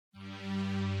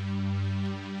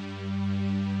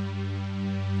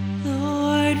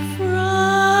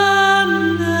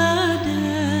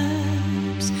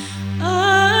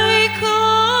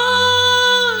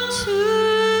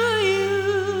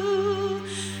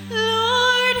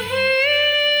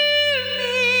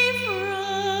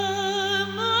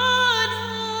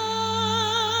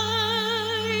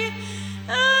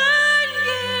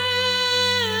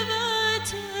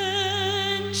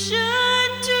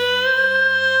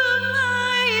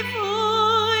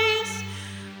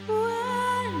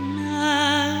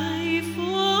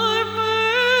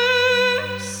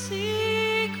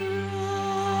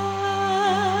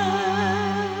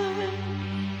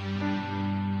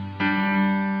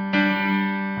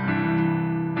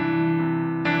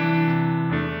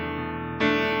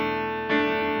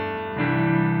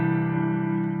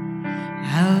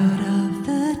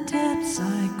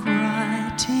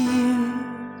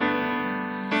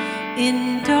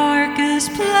darkest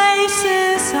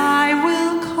places I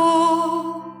will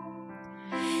call.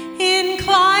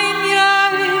 Incline your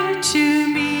ear to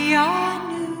me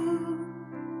anew,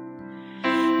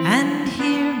 and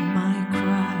hear my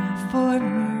cry for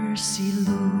mercy,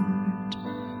 Lord.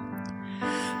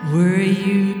 Were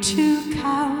you to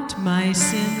count my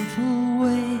sinful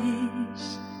ways,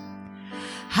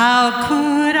 how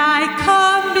could I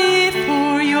come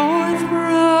before your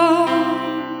throne?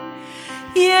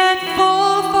 Yet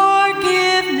full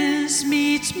forgiveness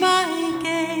meets my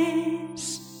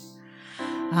gaze.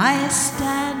 I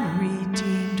stand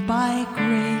redeemed by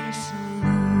grace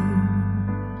alone.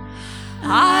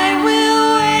 I will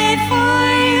wait for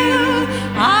you.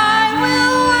 I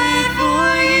will wait for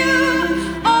you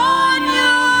on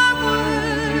your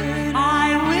word. I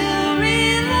will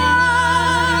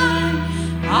rely.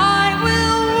 I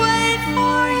will wait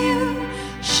for you.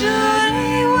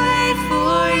 Surely wait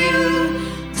for you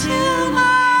till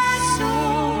my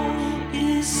soul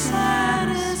is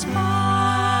satisfied.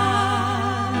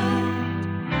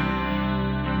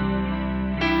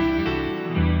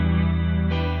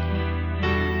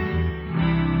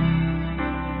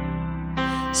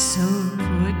 So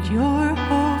put your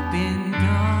hope in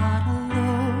God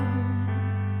alone.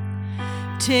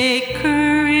 Take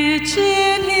courage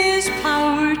in His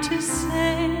power to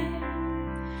save,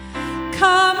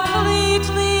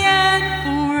 completely and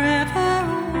forever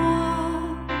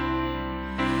one,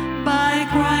 by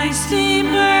Christ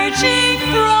emerging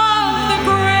from the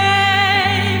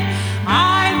grave.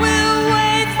 I will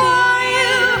wait for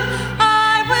you.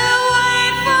 I will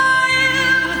wait for you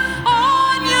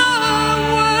on your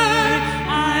word.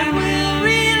 I will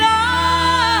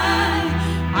rely.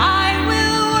 I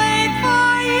will wait for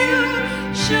you.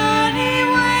 Surely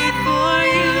wait for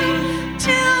you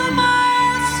till my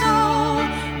soul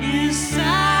is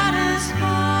satisfied.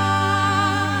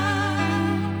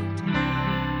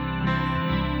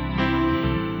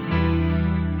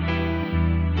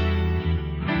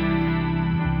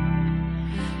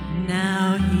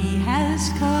 Now He has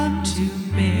come to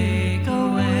make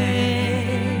a way,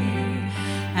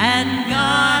 and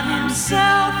God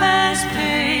Himself has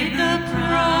paid the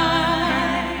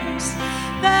price,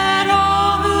 that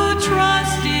all who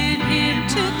trust in Him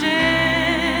today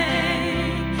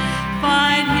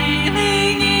find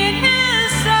healing in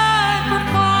His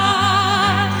sacrifice.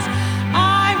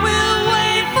 I will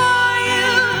wait for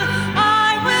you.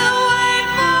 I will wait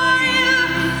for you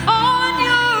on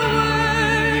your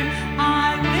word.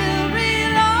 I will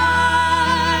rely.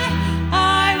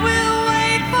 I will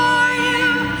wait for you.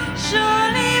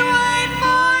 Surely wait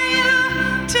for you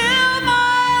till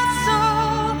my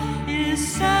soul is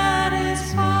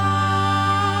satisfied.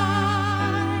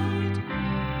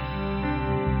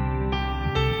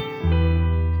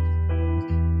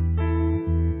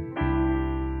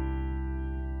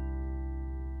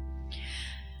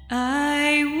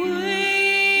 I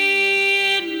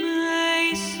wait,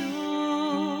 my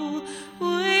soul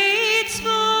waits for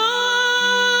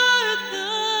the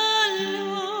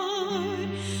Lord.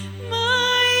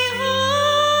 My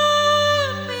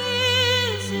hope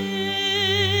is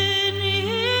in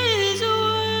His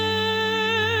word,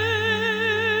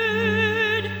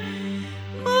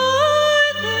 more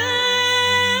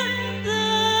than the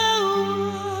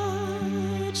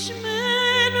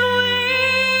watchman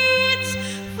waits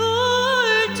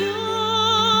for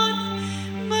dawn.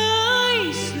 My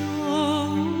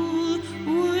soul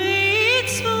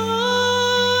waits for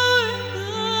the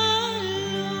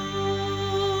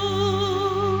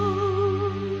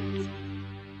Lord.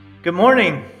 Good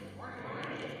morning.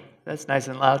 That's nice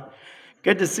and loud.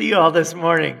 Good to see you all this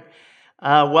morning.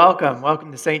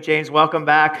 Welcome to St. James. Welcome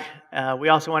back. We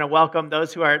also want to welcome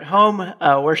those who are at home,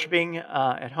 worshiping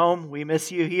at home. We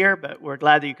miss you here, but we're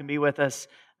glad that you can be with us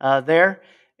there.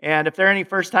 And if there are any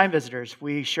first-time visitors,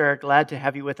 we sure are glad to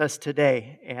have you with us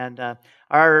today. And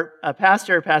our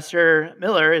Pastor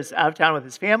Miller, is out of town with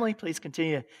his family. Please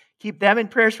continue to keep them in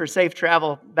prayers for safe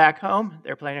travel back home.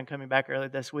 They're planning on coming back early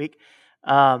this week.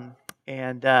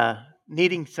 And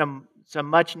needing some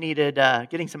much needed,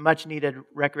 getting some much needed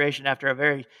recreation after a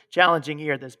very challenging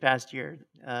year this past year.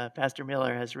 Pastor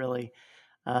Miller has really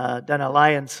done a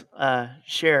lion's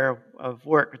share of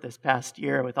work this past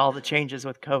year with all the changes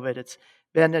with COVID. It's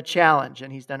been a challenge,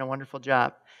 and he's done a wonderful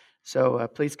job. So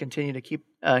please continue to keep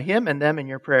him and them in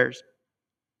your prayers.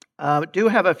 Do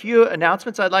have a few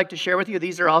announcements I'd like to share with you.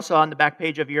 These are also on the back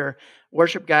page of your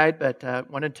worship guide, but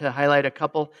wanted to highlight a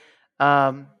couple.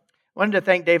 Wanted to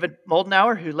thank David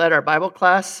Moldenauer, who led our Bible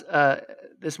class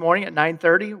this morning at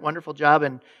 9:30. Wonderful job,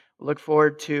 and look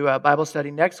forward to Bible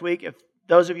study next week. If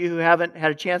those of you who haven't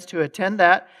had a chance to attend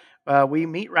that, We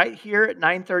meet right here at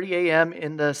 9:30 a.m.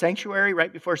 in the sanctuary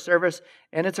right before service,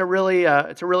 and it's a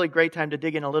really great time to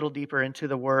dig in a little deeper into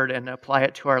the Word and apply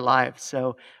it to our lives.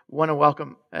 So, we want to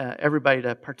welcome everybody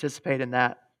to participate in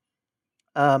that.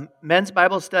 Men's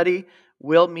Bible study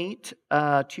will meet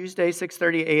Tuesday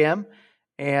 6:30 a.m.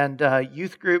 and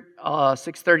youth group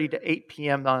 6:30 to 8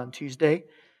 p.m. on Tuesday.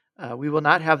 We will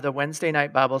not have the Wednesday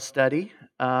night Bible study.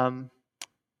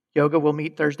 Yoga will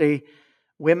meet Thursday.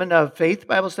 Women of Faith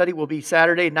Bible study will be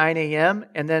Saturday, 9 a.m.,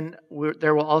 and then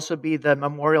there will also be the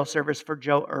memorial service for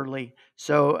Joe Early.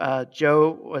 So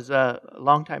Joe was a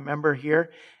longtime member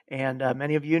here, and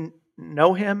many of you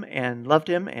know him and loved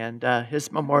him, and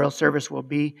his memorial service will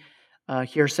be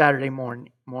here Saturday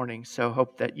morning. So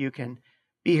hope that you can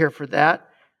be here for that.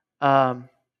 I'm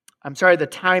sorry the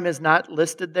time is not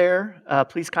listed there.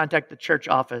 Please contact the church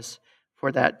office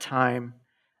for that time.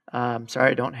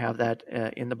 Sorry, I don't have that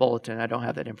in the bulletin. I don't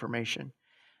have that information.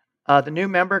 The new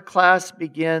member class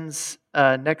begins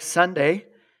next Sunday,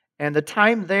 and the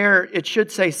time there, it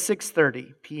should say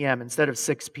 6:30 p.m. instead of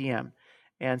 6 p.m.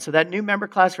 And so that new member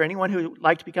class, for anyone who would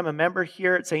like to become a member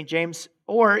here at St. James,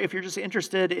 or if you're just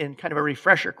interested in kind of a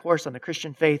refresher course on the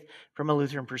Christian faith from a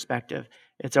Lutheran perspective,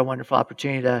 it's a wonderful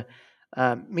opportunity to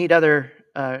meet other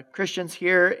Christians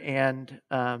here, and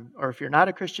or if you're not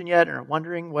a Christian yet and are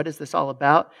wondering what is this all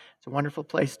about, it's a wonderful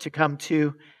place to come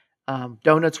to.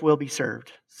 Donuts will be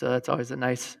served, so that's always a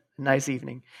nice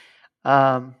evening.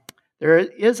 There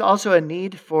is also a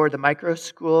need for the micro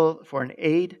school for an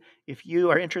aide. If you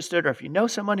are interested, or if you know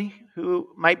somebody who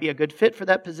might be a good fit for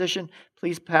that position,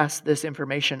 please pass this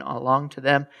information along to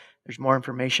them. There's more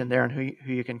information there on who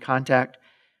you can contact.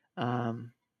 By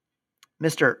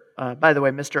the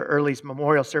way, Mr. Early's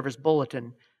memorial service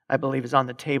bulletin, I believe, is on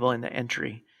the table in the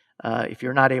entry. If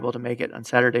you're not able to make it on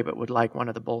Saturday but would like one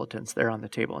of the bulletins, they're on the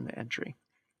table in the entry.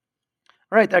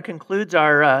 All right, that concludes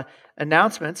our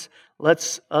announcements.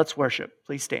 Let's worship.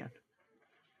 Please stand.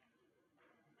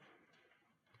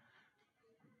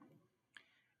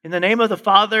 In the name of the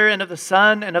Father, and of the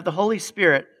Son, and of the Holy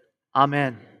Spirit.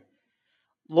 Amen.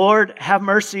 Lord, have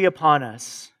mercy upon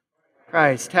us.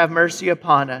 Christ, have mercy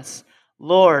upon us.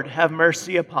 Lord, have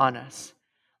mercy upon us.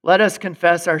 Let us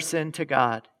confess our sin to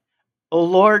God. O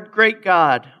Lord, great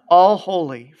God, all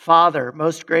holy, Father,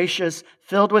 most gracious,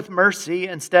 filled with mercy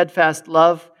and steadfast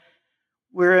love,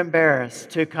 we're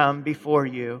embarrassed to come before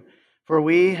you, for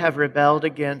we have rebelled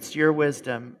against your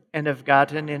wisdom and have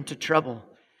gotten into trouble.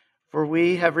 For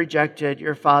we have rejected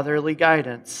your fatherly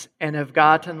guidance and have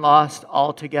gotten lost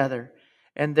altogether,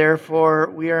 and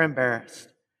therefore we are embarrassed.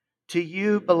 To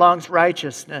you belongs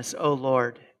righteousness, O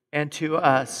Lord, and to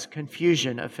us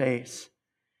confusion of face.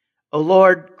 O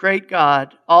Lord, great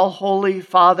God, all holy,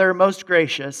 Father, most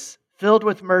gracious, filled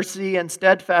with mercy and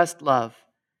steadfast love,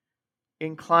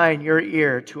 incline your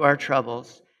ear to our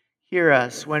troubles. Hear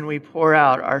us when we pour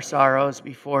out our sorrows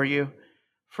before you.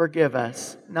 Forgive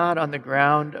us, not on the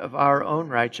ground of our own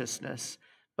righteousness,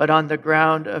 but on the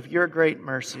ground of your great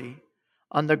mercy.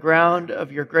 On the ground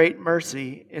of your great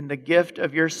mercy in the gift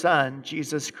of your Son,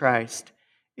 Jesus Christ.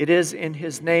 It is in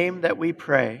his name that we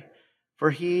pray,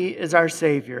 for he is our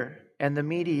Savior and the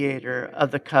mediator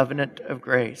of the covenant of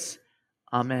grace.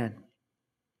 Amen.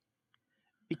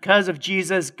 Because of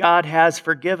Jesus, God has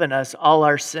forgiven us all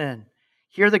our sin.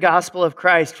 Hear the gospel of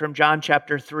Christ from John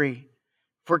chapter 3.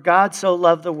 For God so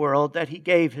loved the world that he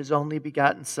gave his only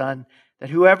begotten Son,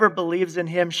 that whoever believes in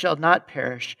him shall not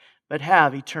perish, but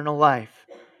have eternal life.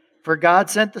 For God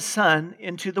sent the Son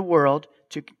into the world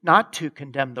not to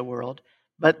condemn the world,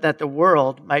 but that the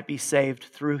world might be saved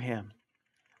through him.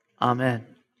 Amen.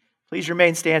 Please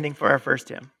remain standing for our first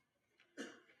hymn.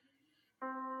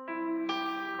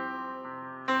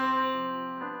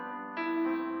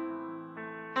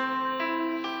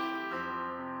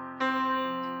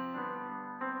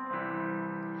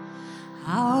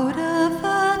 Out of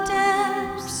the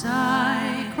depths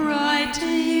I cry to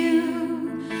you,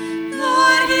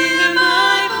 Lord, hear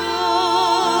my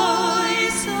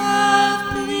voice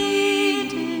of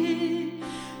pleading.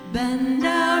 Bend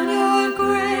down your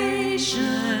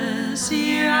gracious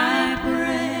ear, I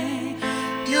pray,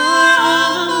 your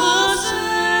humble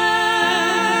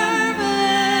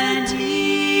servant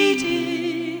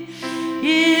heeding.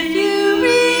 If you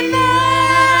remember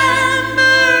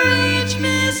each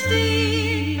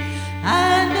misdeed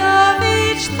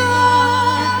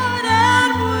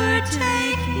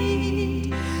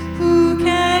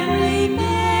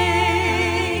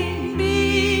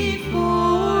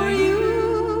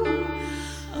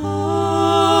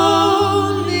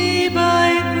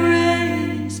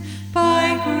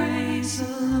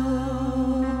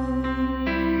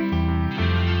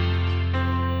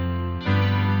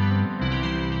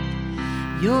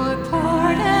Your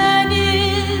pardon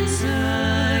is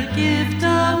a gift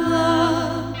of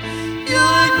love.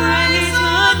 Your grace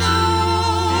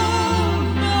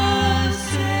alone must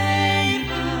save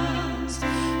us.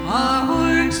 Our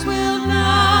works will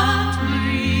not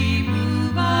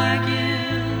remove our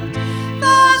guilt.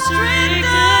 The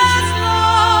strictest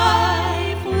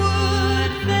life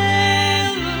would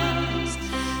fail us.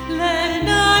 Let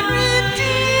not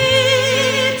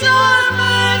deeds or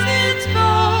methods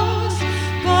boast,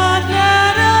 but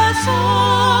let us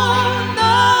own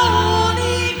the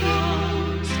Holy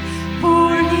Ghost.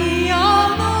 For He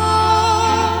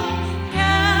alone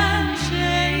can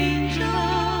change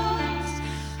us.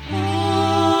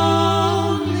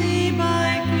 Only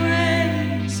by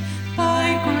grace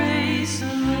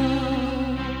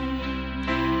alone.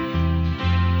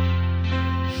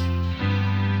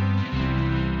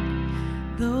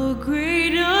 Though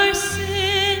great our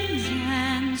sins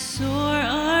and sore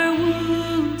our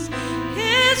wounds,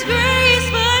 His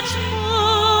grace much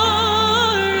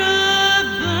more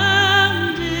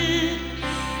abounded.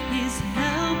 His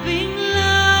helping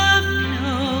love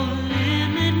no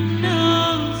limit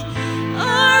knows.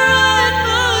 Our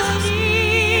utmost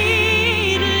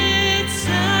need it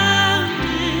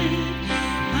sounded.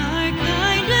 Our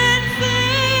kind and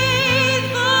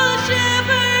faithful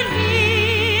shepherd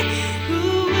He, who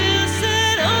will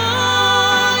set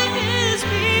all His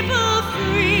people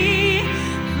free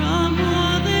from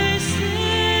all their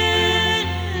sin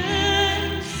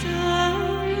and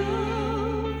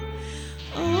sorrow.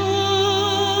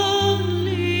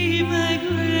 Only by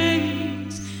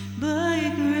grace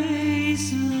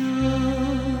alone.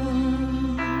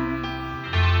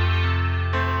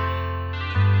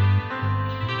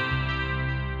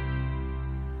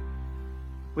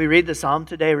 We read the psalm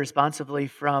today responsively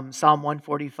from Psalm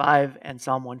 145 and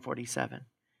Psalm 147.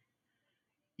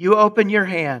 You open your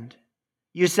hand.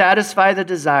 You satisfy the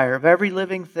desire of every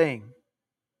living thing.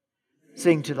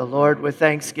 Sing to the Lord with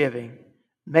thanksgiving.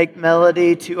 Make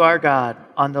melody to our God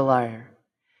on the lyre.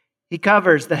 He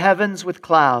covers the heavens with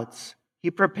clouds. He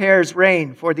prepares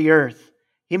rain for the earth.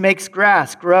 He makes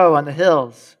grass grow on the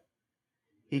hills.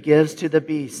 He gives to the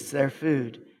beasts their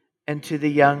food, and to the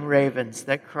young ravens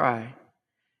that cry.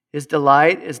 His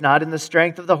delight is not in the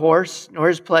strength of the horse, nor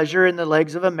his pleasure in the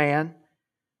legs of a man.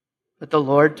 But the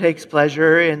Lord takes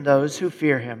pleasure in those who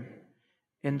fear Him,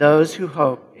 in those who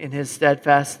hope in His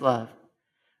steadfast love.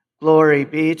 Glory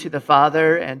be to the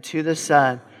Father, and to the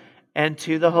Son, and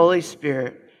to the Holy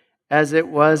Spirit, as it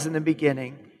was in the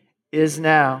beginning, is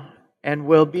now, and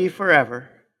will be forever.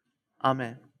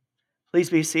 Amen. Please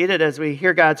be seated as we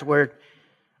hear God's word.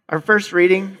 Our first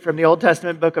reading from the Old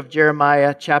Testament book of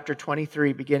Jeremiah, chapter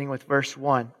 23, beginning with verse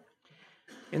 1.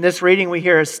 In this reading, we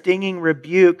hear a stinging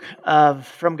rebuke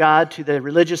from God to the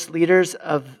religious leaders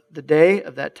of the day,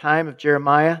 of that time of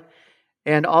Jeremiah,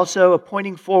 and also a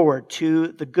pointing forward to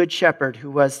the good shepherd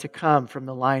who was to come from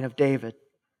the line of David.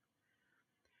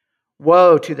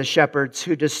 Woe to the shepherds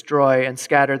who destroy and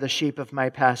scatter the sheep of my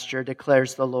pasture,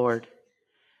 declares the Lord.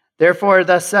 Therefore,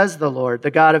 thus says the Lord,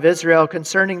 the God of Israel,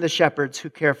 concerning the shepherds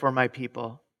who care for my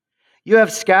people. You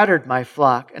have scattered my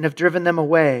flock and have driven them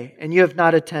away, and you have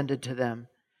not attended to them.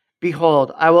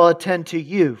 Behold, I will attend to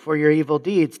you for your evil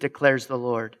deeds, declares the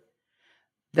Lord.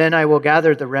 Then I will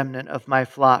gather the remnant of my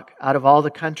flock out of all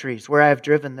the countries where I have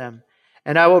driven them,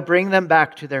 and I will bring them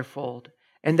back to their fold,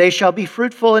 and they shall be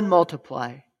fruitful and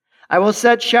multiply. I will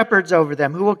set shepherds over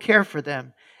them who will care for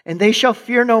them, and they shall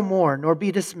fear no more, nor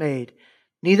be dismayed.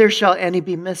 Neither shall any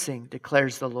be missing,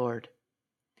 declares the Lord.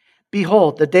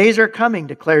 Behold, the days are coming,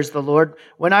 declares the Lord,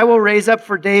 when I will raise up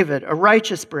for David a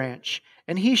righteous branch,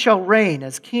 and he shall reign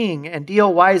as king and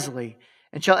deal wisely,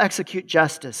 and shall execute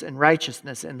justice and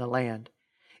righteousness in the land.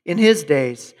 In his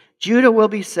days, Judah will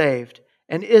be saved,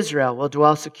 and Israel will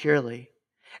dwell securely.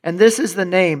 And this is the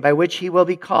name by which he will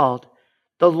be called.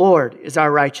 The Lord is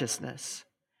our righteousness.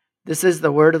 This is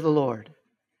the word of the Lord.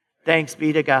 Thanks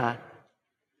be to God.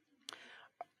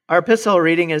 Our epistle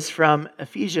reading is from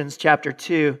Ephesians chapter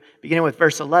 2, beginning with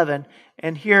verse 11.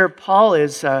 And here Paul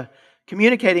is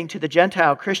communicating to the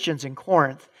Gentile Christians in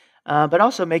Corinth, but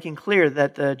also making clear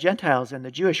that the Gentiles and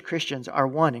the Jewish Christians are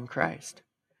one in Christ.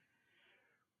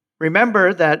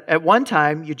 Remember that at one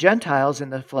time you Gentiles in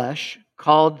the flesh,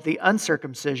 called the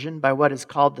uncircumcision by what is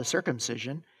called the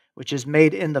circumcision, which is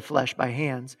made in the flesh by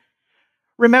hands.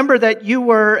 Remember that you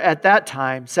were at that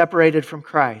time separated from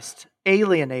Christ,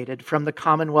 alienated from the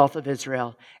commonwealth of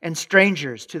Israel, and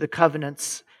strangers to the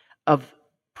covenants of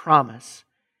promise,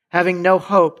 having no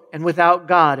hope and without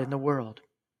God in the world.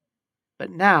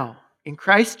 But now, in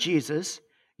Christ Jesus,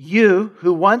 you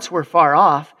who once were far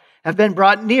off have been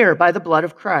brought near by the blood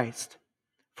of Christ.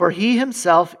 For he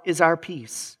himself is our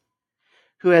peace,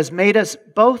 who has made us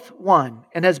both one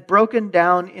and has broken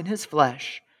down in his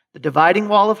flesh the dividing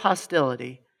wall of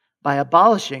hostility by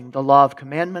abolishing the law of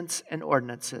commandments and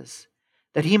ordinances,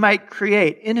 that he might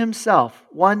create in himself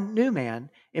one new man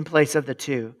in place of the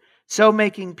two, so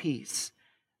making peace,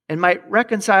 and might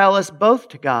reconcile us both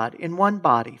to God in one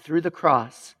body through the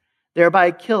cross, thereby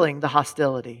killing the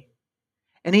hostility.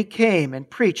 And he came and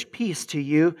preached peace to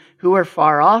you who are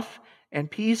far off, and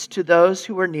peace to those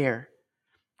who are near.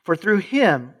 For through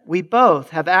him we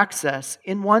both have access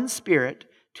in one Spirit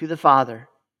to the Father.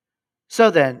 So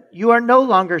then, you are no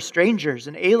longer strangers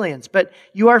and aliens, but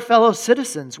you are fellow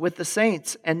citizens with the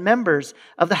saints and members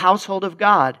of the household of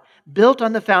God, built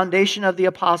on the foundation of the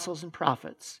apostles and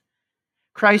prophets,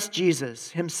 Christ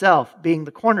Jesus himself being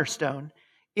the cornerstone,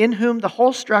 in whom the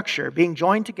whole structure, being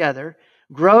joined together,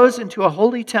 grows into a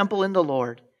holy temple in the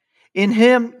Lord. In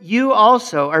him you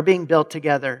also are being built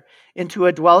together into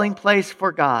a dwelling place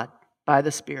for God by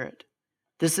the Spirit.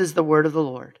 This is the word of the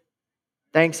Lord.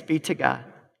 Thanks be to God.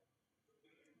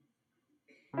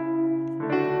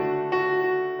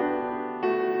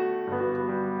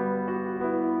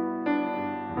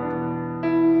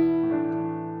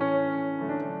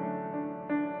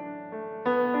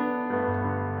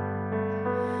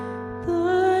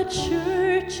 The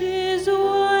church is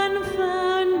one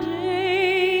foundation,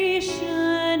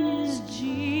 is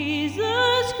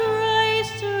Jesus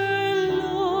Christ our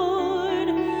Lord.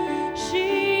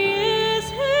 She is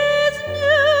his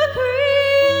new creation.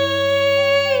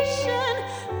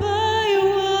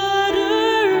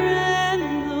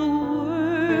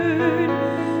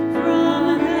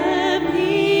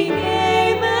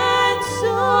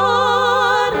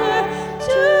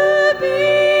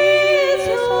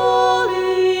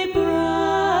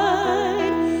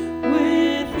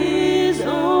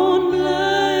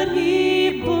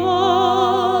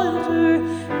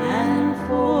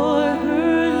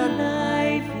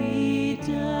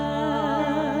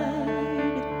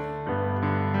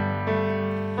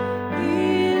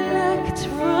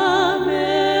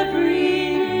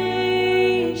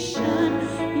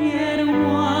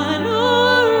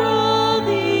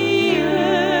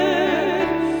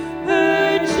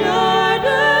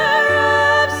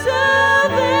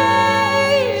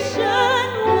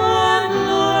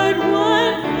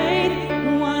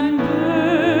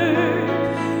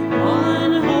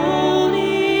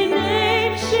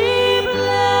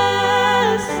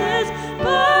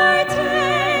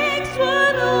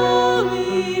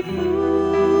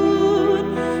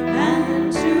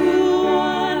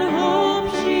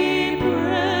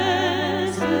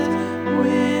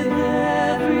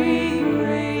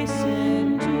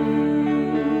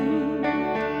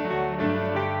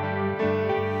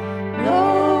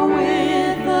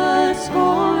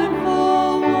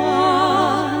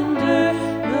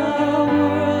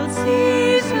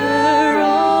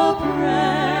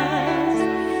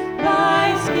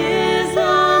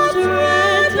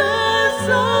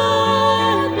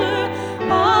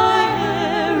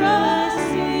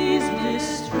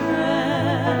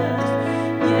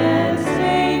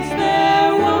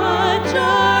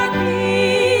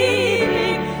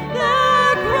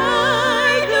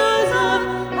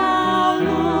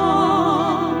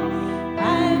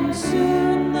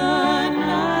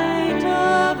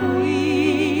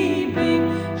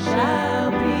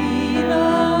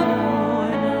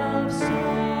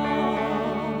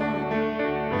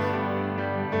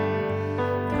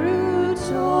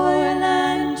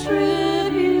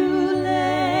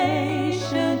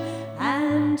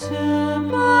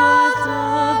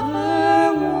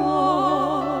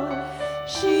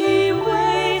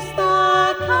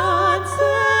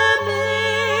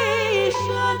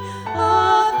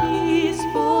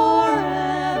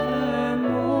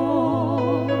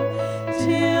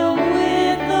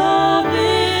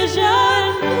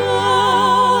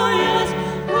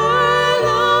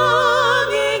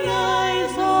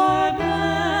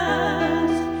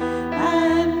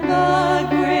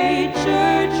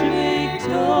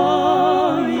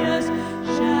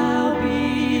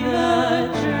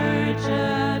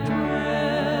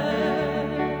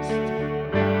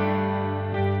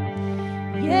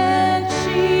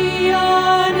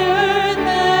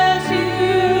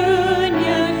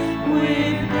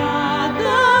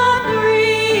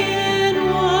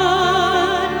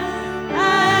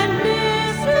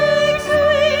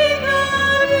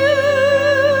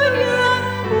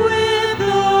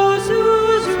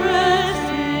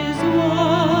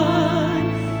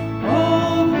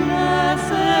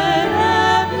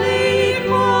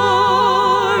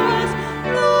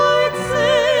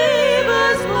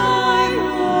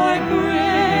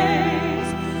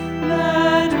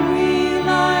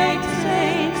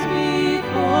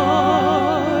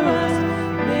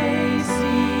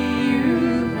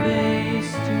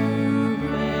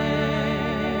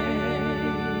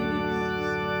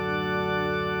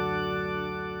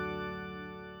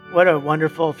 What a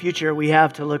wonderful future we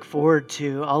have to look forward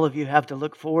to. All of you have to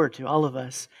look forward to, all of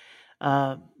us.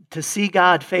 To see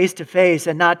God face to face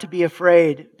and not to be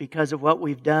afraid because of what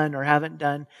we've done or haven't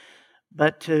done,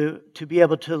 but to be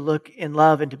able to look in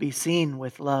love and to be seen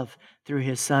with love through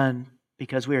His Son,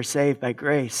 because we are saved by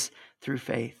grace through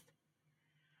faith.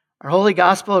 Our Holy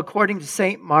Gospel according to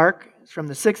St. Mark is from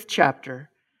the 6th chapter.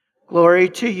 Glory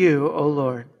to you, O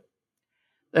Lord.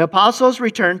 The apostles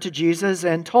returned to Jesus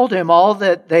and told Him all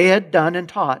that they had done and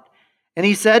taught. And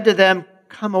He said to them,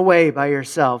 "Come away by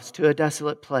yourselves to a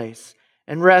desolate place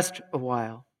and rest a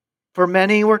while." For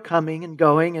many were coming and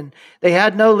going, and they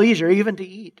had no leisure even to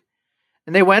eat.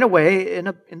 And they went away in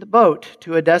the boat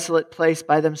to a desolate place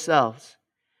by themselves.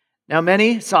 Now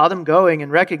many saw them going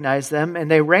and recognized them, and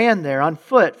they ran there on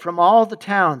foot from all the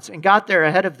towns and got there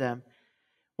ahead of them.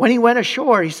 When He went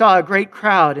ashore, He saw a great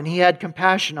crowd, and He had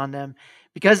compassion on them,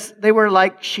 because they were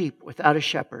like sheep without a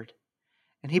shepherd.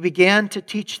 And He began to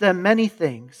teach them many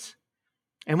things.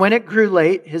 And when it grew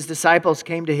late, His disciples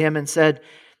came to Him and said,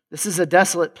 "This is a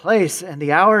desolate place, and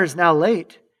the hour is now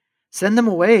late. Send them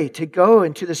away to go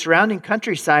into the surrounding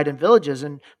countryside and villages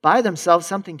and buy themselves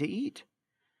something to eat."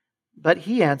 But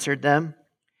He answered them,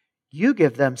 "You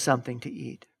give them something to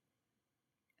eat."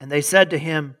 And they said to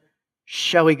Him,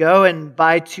 "Shall we go and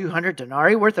buy 200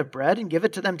 denarii worth of bread and give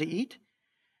it to them to eat?"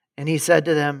 And He said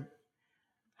to them,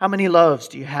 "How many loaves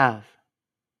do you have?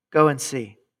 Go and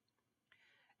see."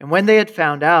 And when they had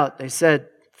found out, they said,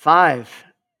 5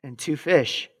 and 2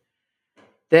 fish.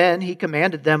 Then He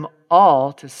commanded them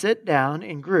all to sit down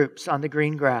in groups on the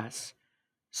green grass.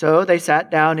 So they sat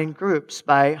down in groups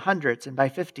by hundreds and by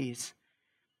 50s.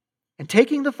 And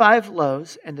taking the 5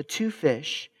 loaves and the 2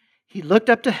 fish, He looked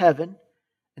up to heaven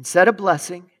and said a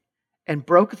blessing and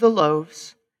broke the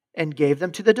loaves and gave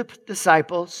them to the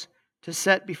disciples to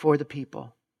set before the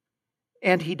people.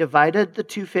 And He divided the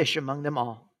 2 fish among them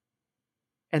all.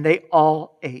 And they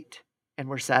all ate and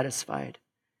were satisfied.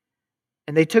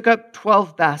 And they took up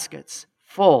 12 baskets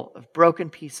full of broken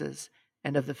pieces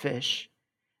and of the fish.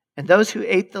 And those who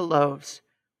ate the loaves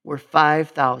were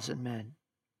 5,000 men.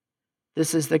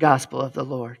 This is the gospel of the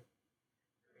Lord.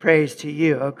 Praise to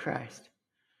you, O Christ.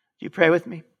 Do you pray with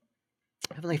me?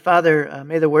 Heavenly Father,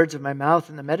 may the words of my mouth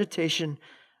and the meditation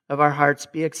of our hearts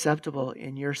be acceptable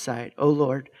in your sight, O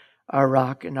Lord, our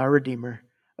rock and our Redeemer.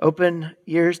 Open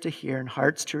ears to hear and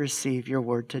hearts to receive your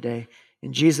word today.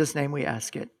 In Jesus' name we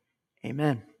ask it.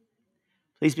 Amen.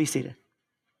 Please be seated.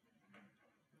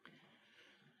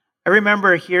 I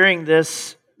remember hearing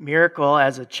this miracle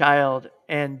as a child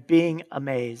and being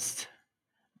amazed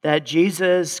that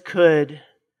Jesus could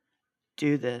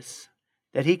do this,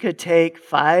 that He could take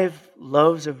 5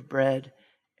 loaves of bread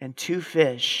and 2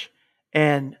 fish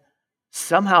and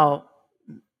somehow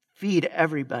feed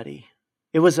everybody.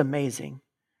 It was amazing.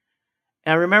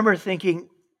 And I remember thinking,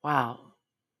 wow,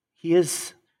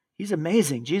 He's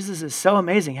amazing. Jesus is so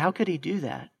amazing. How could He do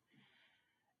that?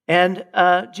 And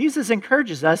Jesus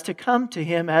encourages us to come to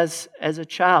Him as a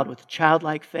child with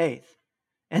childlike faith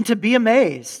and to be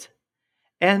amazed.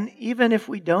 And even if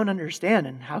we don't understand,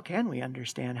 and how can we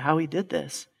understand how He did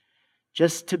this?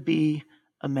 Just to be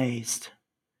amazed.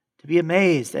 To be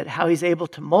amazed at how He's able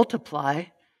to multiply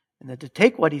and then to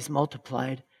take what He's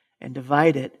multiplied and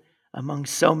divide it among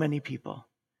so many people.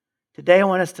 Today I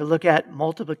want us to look at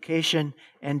multiplication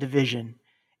and division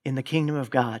in the kingdom of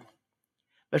God.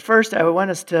 But first I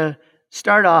want us to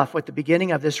start off with the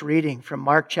beginning of this reading from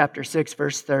Mark chapter 6,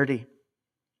 verse 30.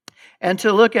 And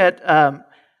to look at kind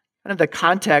of the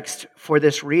context for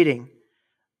this reading.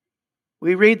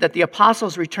 We read that the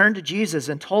apostles returned to Jesus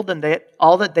and told them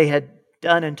all that they had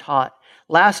done and taught.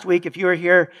 Last week, if you were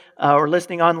here or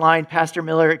listening online, Pastor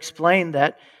Miller explained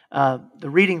that the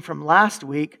reading from last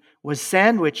week was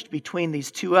sandwiched between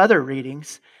these 2 other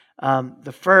readings.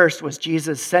 The first was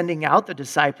Jesus sending out the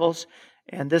disciples,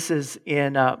 and this is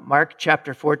in Mark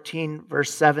chapter 14,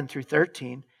 verse 7 through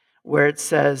 13, where it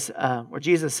says, where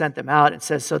Jesus sent them out. It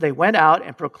says, "So they went out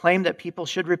and proclaimed that people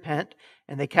should repent,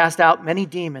 and they cast out many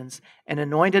demons and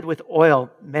anointed with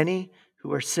oil many who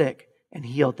were sick and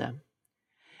healed them."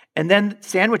 And then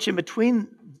sandwiched in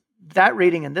between that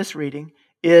reading and this reading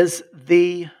is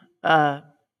the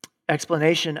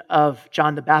explanation of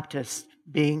John the Baptist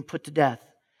being put to death.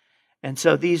 And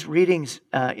so these readings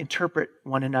interpret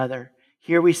one another.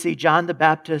 Here we see John the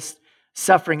Baptist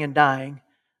suffering and dying,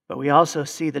 but we also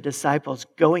see the disciples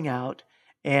going out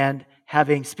and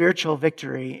having spiritual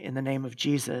victory in the name of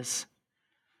Jesus.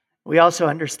 We also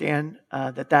understand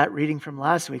that reading from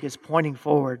last week is pointing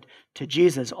forward to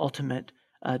Jesus' ultimate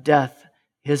death,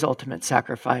 His ultimate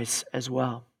sacrifice as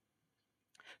well.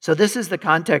 So this is the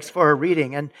context for our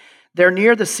reading. And They're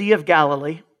near the Sea of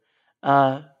Galilee,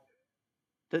 the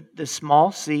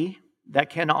small sea that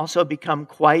can also become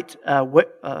quite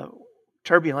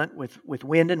turbulent with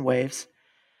wind and waves.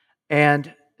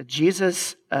 And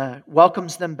Jesus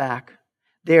welcomes them back.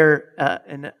 They're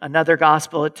in another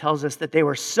gospel, it tells us that they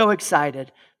were so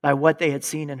excited by what they had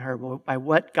seen in her, by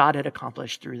what God had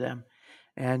accomplished through them.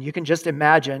 And you can just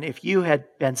imagine if you had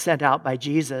been sent out by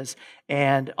Jesus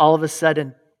and all of a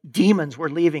sudden demons were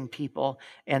leaving people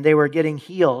and they were getting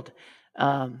healed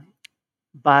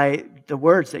by the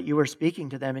words that you were speaking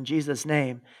to them in Jesus'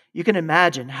 name. You can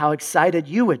imagine how excited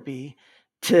you would be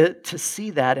to see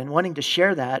that and wanting to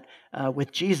share that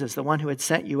with Jesus, the one who had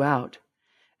sent you out.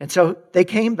 And so they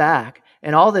came back,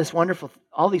 and all these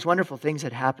wonderful things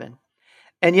had happened.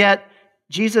 And yet,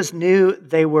 Jesus knew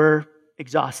they were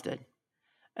exhausted.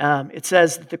 It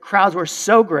says that the crowds were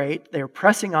so great, they were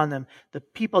pressing on them.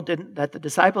 The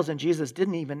disciples and Jesus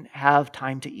didn't even have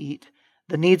time to eat.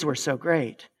 The needs were so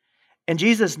great. And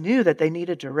Jesus knew that they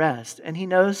needed to rest, and he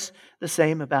knows the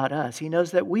same about us. He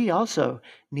knows that we also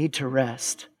need to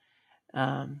rest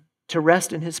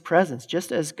in his presence.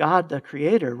 Just as God, the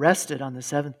Creator, rested on the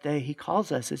seventh day, he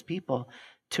calls us, his people,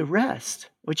 to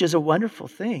rest, which is a wonderful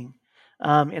thing.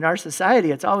 In our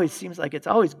society, it always seems like it's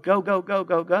always go, go, go,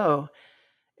 go, go.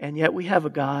 And yet we have a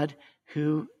God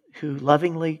who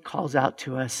lovingly calls out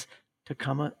to us to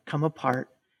come apart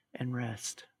and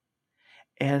rest.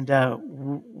 And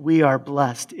we are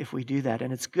blessed if we do that.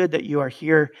 And it's good that you are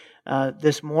here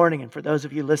this morning. And for those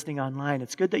of you listening online,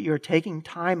 it's good that you are taking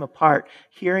time apart,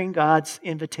 hearing God's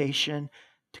invitation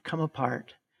to come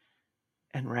apart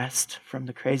and rest from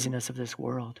the craziness of this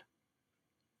world.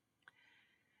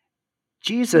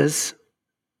 Jesus,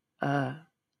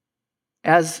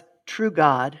 as true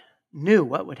God, knew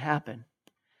what would happen.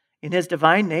 In his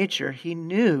divine nature, he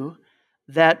knew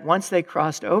that once they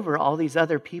crossed over, all these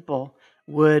other people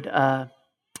would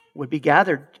be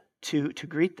gathered to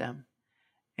greet them.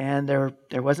 And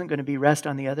there wasn't going to be rest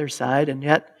on the other side, and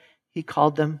yet he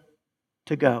called them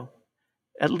to go.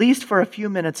 At least for a few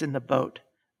minutes in the boat,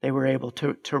 they were able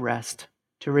to rest,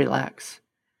 to relax.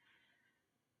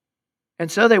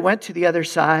 And so they went to the other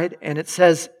side, and it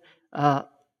says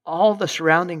all the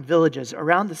surrounding villages.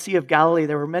 Around the Sea of Galilee,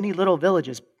 there were many little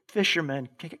villages, fishermen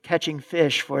catching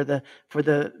fish for the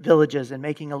villages and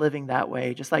making a living that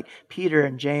way, just like Peter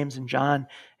and James and John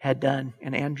had done,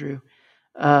 and Andrew.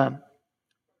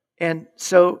 And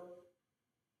so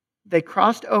they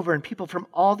crossed over, and people from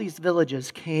all these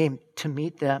villages came to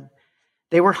meet them.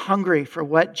 They were hungry for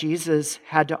what Jesus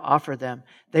had to offer them.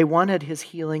 They wanted his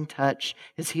healing touch,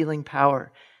 his healing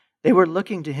power. They were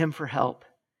looking to him for help.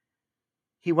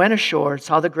 He went ashore,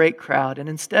 saw the great crowd, and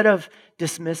instead of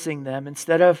dismissing them,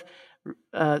 instead of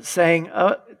saying,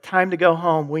 "Oh, time to go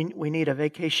home, we need a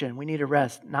vacation, we need a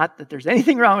rest," not that there's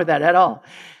anything wrong with that at all,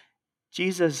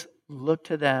 Jesus looked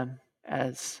to them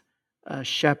as a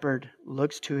shepherd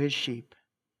looks to his sheep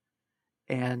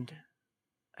and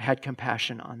had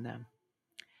compassion on them.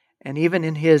 And even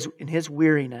in his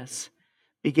weariness,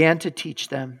 began to teach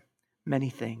them many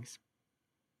things.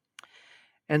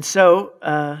 And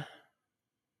so,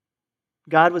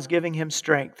 God was giving him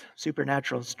strength,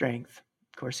 supernatural strength.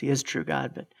 Of course, he is true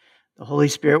God, but the Holy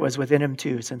Spirit was within him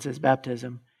too since his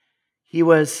baptism. He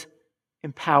was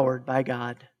empowered by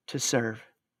God to serve.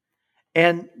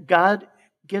 And God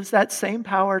gives that same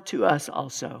power to us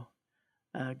also.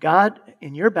 God,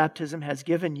 in your baptism, has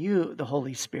given you the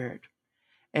Holy Spirit.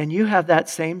 And you have that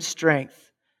same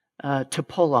strength to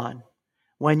pull on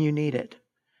when you need it,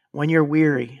 when you're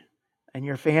weary, and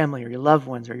your family or your loved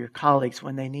ones or your colleagues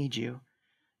when they need you.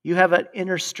 You have an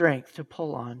inner strength to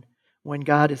pull on when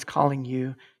God is calling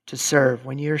you to serve,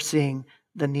 when you're seeing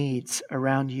the needs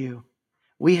around you.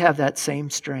 We have that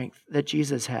same strength that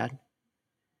Jesus had.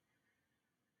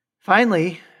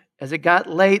 Finally, as it got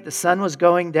late, the sun was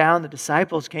going down, the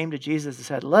disciples came to Jesus and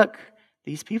said, "Look,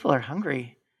 these people are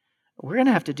hungry. We're going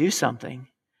to have to do something,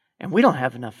 and we don't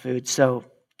have enough food, so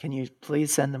can you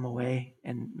please send them away,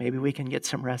 and maybe we can get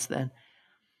some rest then?"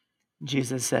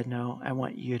 Jesus said, "No, I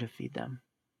want you to feed them."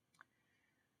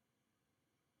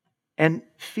 And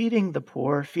feeding the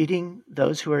poor, feeding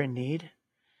those who are in need,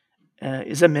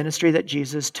 is a ministry that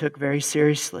Jesus took very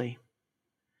seriously.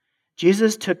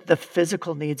 Jesus took the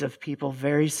physical needs of people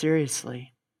very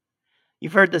seriously.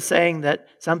 You've heard the saying that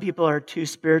some people are too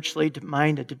spiritually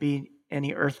minded to be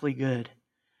any earthly good.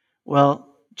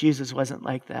 Well, Jesus wasn't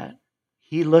like that.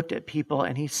 He looked at people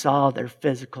and he saw their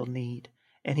physical need,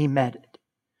 and he met it.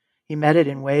 He met it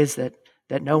in ways that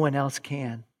no one else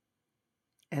can.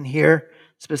 And here,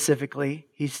 specifically,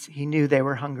 he knew they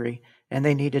were hungry and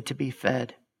they needed to be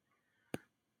fed.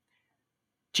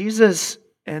 Jesus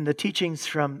and the teachings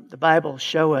from the Bible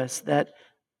show us that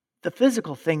the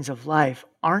physical things of life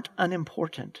aren't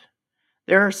unimportant.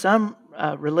 There are some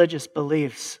religious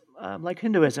beliefs, like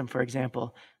Hinduism, for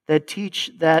example, that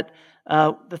teach that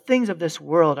the things of this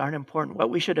world aren't important. What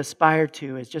we should aspire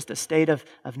to is just a state of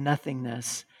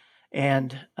nothingness.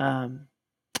 And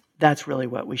that's really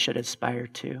what we should aspire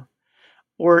to.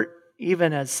 Or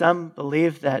even as some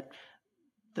believe that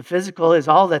the physical is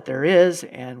all that there is,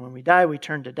 and when we die, we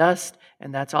turn to dust,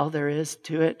 and that's all there is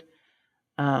to it.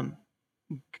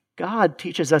 God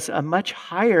teaches us a much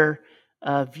higher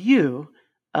view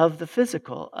of the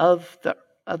physical, of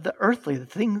the earthly,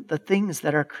 the things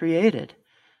that are created.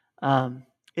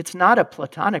 It's not a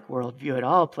Platonic worldview at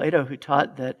all. Plato, who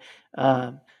taught that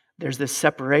there's this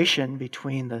separation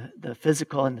between the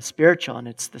physical and the spiritual, and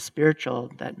it's the spiritual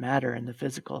that matter and the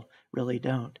physical really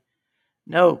don't.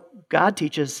 No, God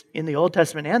teaches in the Old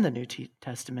Testament and the New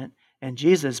Testament, and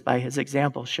Jesus, by his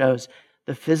example, shows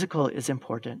the physical is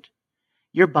important.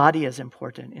 Your body is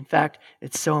important. In fact,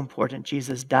 it's so important.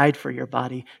 Jesus died for your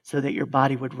body so that your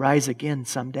body would rise again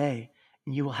someday,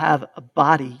 and you will have a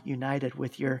body united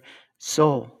with your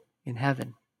soul in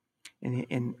heaven,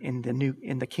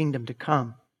 in the kingdom to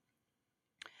come.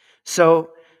 So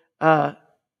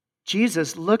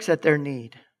Jesus looks at their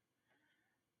need.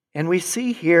 And we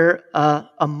see here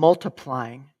a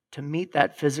multiplying to meet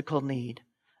that physical need,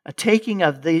 a taking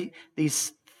of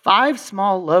these 5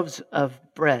 small loaves of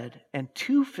bread and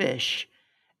 2 fish,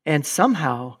 and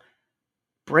somehow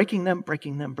breaking them.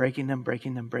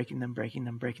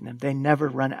 They never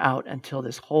run out until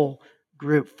this whole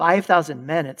group, 5,000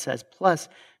 men, it says, plus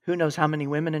who knows how many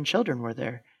women and children were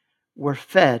there, were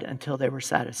fed until they were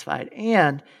satisfied.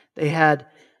 And they had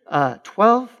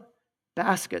 12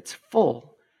 baskets full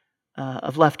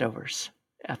of leftovers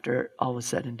after all was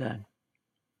said and done.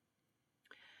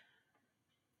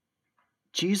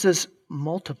 Jesus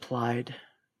multiplied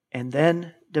and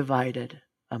then divided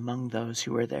among those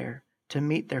who were there to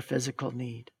meet their physical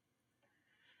need.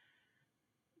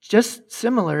 Just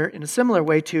in a similar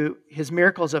way to his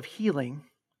miracles of healing,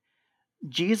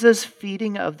 Jesus'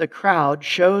 feeding of the crowd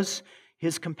shows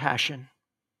his compassion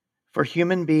for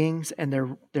human beings and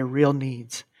their real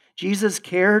needs. Jesus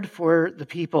cared for the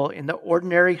people in their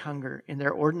ordinary hunger,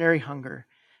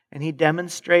 and he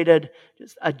demonstrated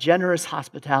just a generous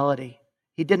hospitality.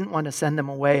 He didn't want to send them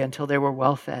away until they were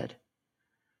well fed.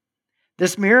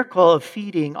 This miracle of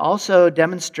feeding also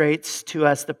demonstrates to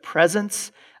us the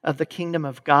presence of the kingdom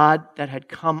of God that had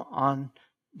come on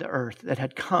the earth, that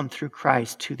had come through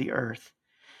Christ to the earth.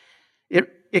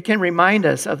 It can remind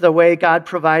us of the way God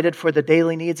provided for the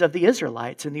daily needs of the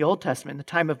Israelites in the Old Testament, in the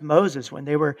time of Moses, when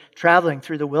they were traveling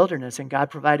through the wilderness, and God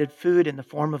provided food in the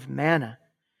form of manna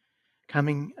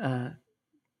coming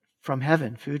from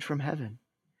heaven, food from heaven.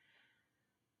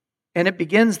 And it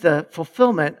begins the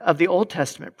fulfillment of the Old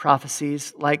Testament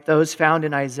prophecies like those found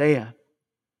in Isaiah.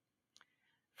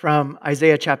 From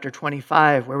Isaiah chapter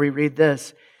 25, where we read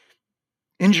this,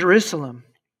 "In Jerusalem,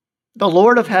 the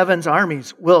Lord of heaven's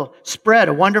armies will spread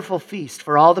a wonderful feast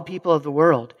for all the people of the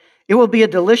world. It will be a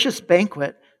delicious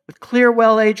banquet with clear,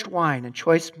 well-aged wine and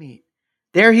choice meat.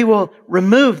 There he will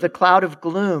remove the cloud of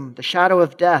gloom, the shadow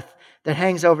of death that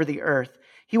hangs over the earth.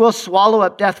 He will swallow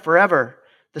up death forever.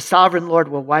 The sovereign Lord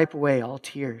will wipe away all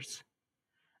tears."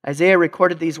 Isaiah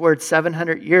recorded these words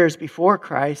 700 years before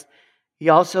Christ. He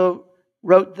also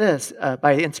wrote this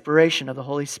by inspiration of the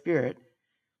Holy Spirit.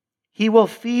 "He will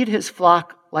feed his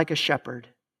flock like a shepherd.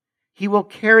 He will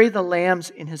carry the lambs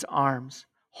in his arms,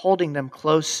 holding them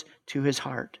close to his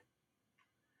heart."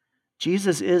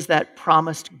 Jesus is that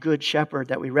promised good shepherd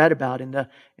that we read about in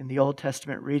the Old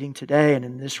Testament reading today, and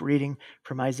in this reading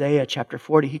from Isaiah chapter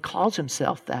 40. He calls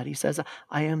himself that. He says,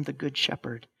 "I am the good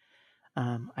shepherd.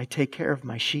 I take care of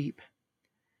my sheep."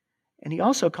 And he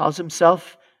also calls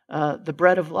himself the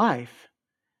bread of life.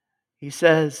 He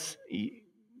says,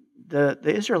 the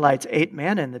Israelites ate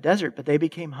manna in the desert, but they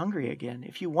became hungry again.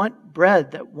 If you want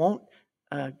bread that won't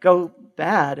go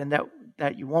bad and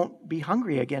that you won't be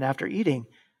hungry again after eating,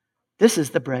 this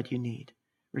is the bread you need,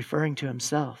 referring to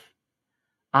himself.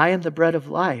 "I am the bread of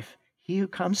life. He who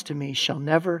comes to me shall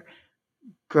never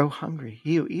grow hungry.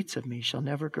 He who eats of me shall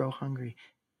never grow hungry."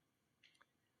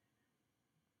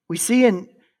 We see in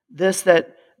this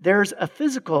that there's a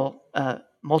physical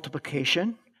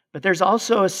multiplication, but there's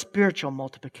also a spiritual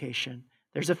multiplication.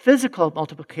 There's a physical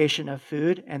multiplication of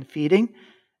food and feeding,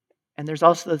 and there's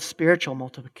also the spiritual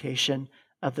multiplication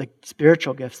of the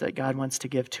spiritual gifts that God wants to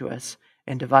give to us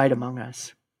and divide among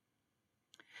us.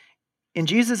 In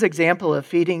Jesus' example of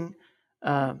feeding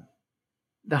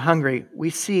the hungry, we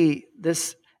see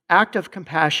this act of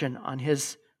compassion on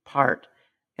his part,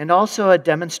 and also a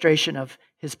demonstration of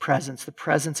his presence, the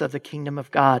presence of the kingdom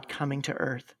of God coming to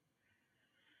earth.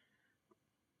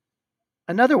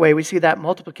 Another way we see that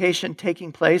multiplication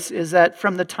taking place is that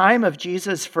from the time of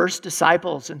Jesus' first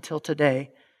disciples until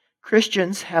today,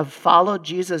 Christians have followed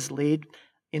Jesus' lead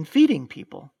in feeding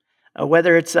people,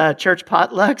 whether it's church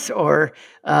potlucks or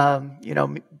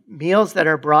meals that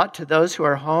are brought to those who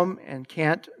are home and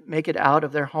can't make it out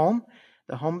of their home,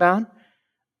 the homebound,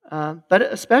 but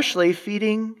especially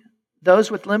feeding those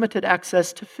with limited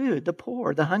access to food, the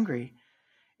poor, the hungry.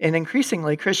 And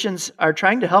increasingly, Christians are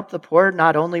trying to help the poor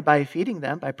not only by feeding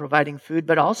them, by providing food,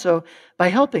 but also by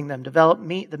helping them develop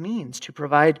the means to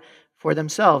provide for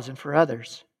themselves and for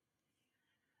others.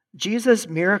 Jesus'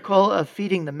 miracle of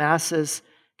feeding the masses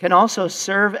can also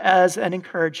serve as an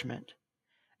encouragement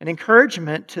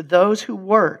to those who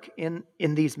work in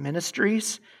these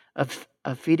ministries of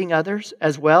feeding others,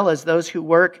 as well as those who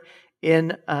work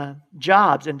in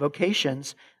jobs and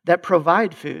vocations that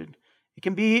provide food. It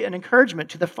can be an encouragement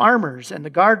to the farmers and the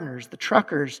gardeners, the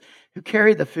truckers who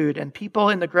carry the food, and people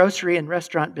in the grocery and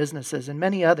restaurant businesses, and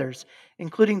many others,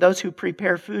 including those who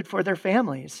prepare food for their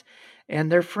families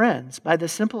and their friends by the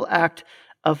simple act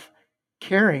of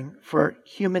caring for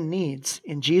human needs.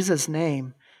 In Jesus'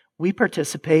 name, we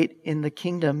participate in the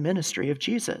kingdom ministry of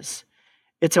Jesus.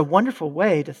 It's a wonderful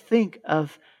way to think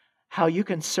of how you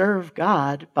can serve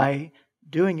God by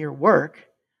doing your work,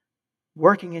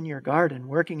 working in your garden,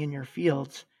 working in your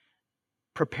fields,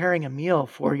 preparing a meal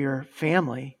for your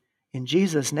family. In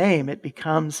Jesus' name, it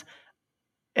becomes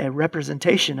a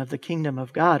representation of the kingdom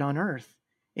of God on earth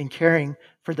in caring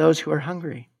for those who are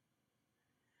hungry.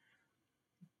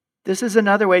 This is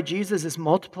another way Jesus is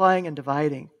multiplying and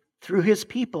dividing through his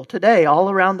people today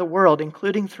all around the world,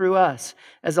 including through us.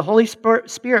 As the Holy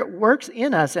Spirit works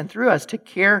in us and through us to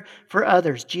care for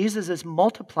others, Jesus is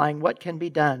multiplying what can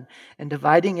be done and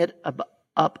dividing it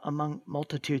up among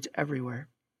multitudes everywhere.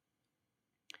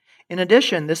 In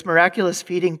addition, this miraculous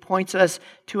feeding points us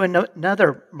to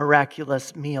another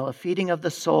miraculous meal, a feeding of the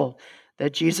soul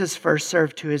that Jesus first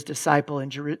served to his disciples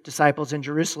in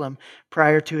Jerusalem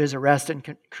prior to his arrest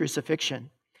and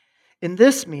crucifixion. In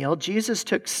this meal, Jesus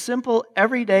took simple,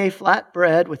 everyday flat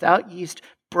bread without yeast,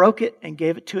 broke it, and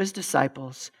gave it to his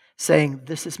disciples, saying,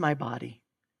 "This is my body.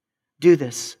 Do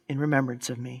this in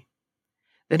remembrance of me."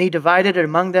 Then he divided it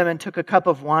among them and took a cup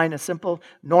of wine, a simple,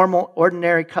 normal,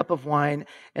 ordinary cup of wine,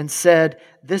 and said,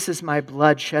 "This is my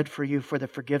blood shed for you for the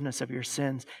forgiveness of your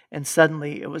sins." And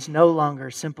suddenly it was no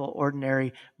longer simple,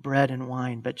 ordinary bread and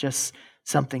wine, but just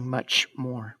something much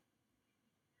more.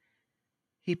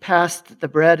 He passed the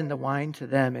bread and the wine to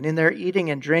them, and in their eating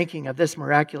and drinking of this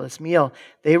miraculous meal,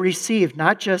 they received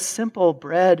not just simple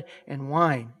bread and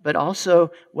wine, but also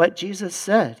what Jesus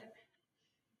said,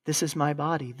 "This is my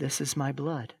body, this is my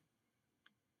blood."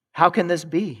 How can this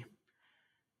be?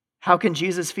 How can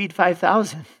Jesus feed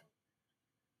 5,000?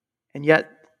 And yet,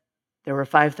 there were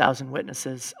 5,000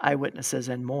 witnesses, eyewitnesses,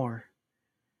 and more.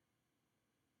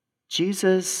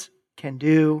 Jesus can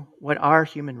do what our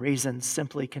human reasons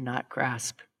simply cannot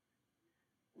grasp.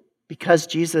 Because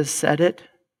Jesus said it,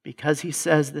 because he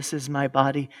says, "This is my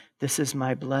body, this is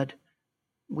my blood,"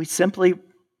 we simply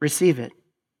receive it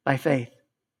by faith.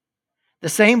 The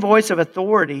same voice of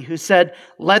authority who said,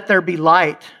 "Let there be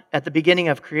light," at the beginning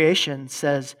of creation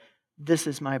says, "This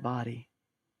is my body,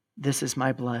 this is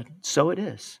my blood." So it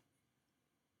is.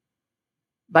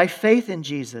 By faith in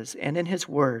Jesus and in his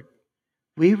word,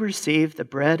 we receive the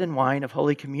bread and wine of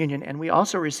Holy Communion, and we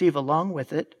also receive along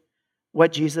with it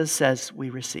what Jesus says we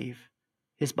receive,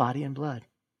 his body and blood.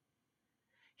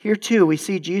 Here too, we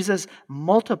see Jesus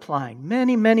multiplying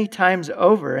many, many times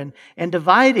over and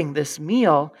dividing this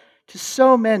meal to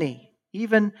so many,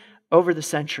 even over the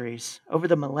centuries, over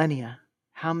the millennia.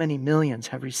 How many millions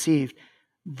have received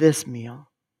this meal?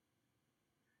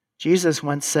 Jesus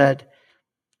once said,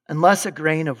 "Unless a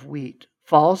grain of wheat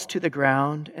falls to the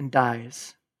ground and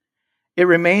dies, it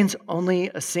remains only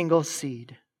a single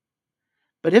seed.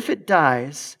 But if it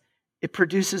dies, it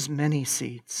produces many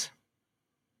seeds."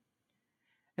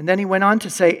 And then he went on to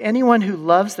say, "Anyone who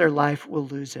loves their life will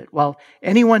lose it, while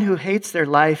anyone who hates their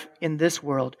life in this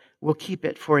world will keep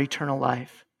it for eternal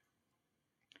life."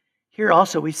 Here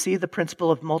also we see the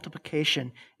principle of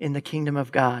multiplication in the kingdom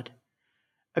of God.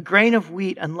 A grain of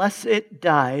wheat, unless it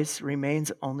dies,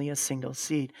 remains only a single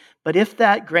seed. But if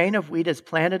that grain of wheat is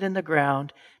planted in the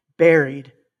ground,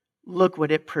 buried, look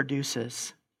what it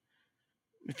produces.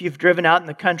 If you've driven out in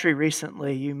the country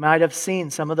recently, you might have seen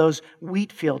some of those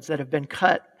wheat fields that have been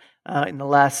cut in the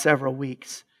last several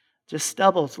weeks. Just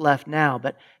stubble's left now,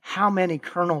 but how many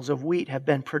kernels of wheat have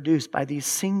been produced by these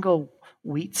single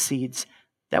wheat seeds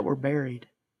that were buried.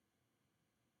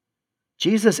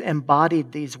 Jesus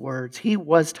embodied these words. He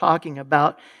was talking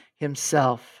about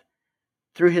himself.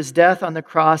 Through his death on the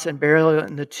cross and burial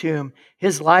in the tomb,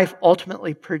 his life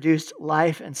ultimately produced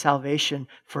life and salvation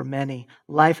for many.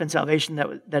 Life and salvation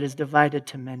that is divided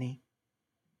to many.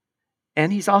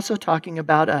 And he's also talking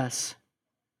about us.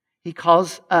 He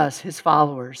calls us, his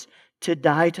followers, to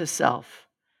die to self,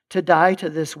 to die to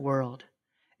this world,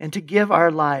 and to give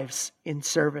our lives in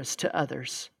service to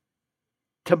others,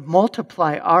 to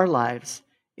multiply our lives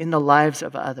in the lives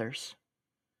of others,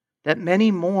 that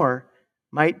many more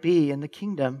might be in the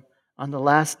kingdom on the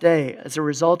last day as a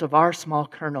result of our small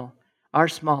kernel, our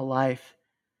small life,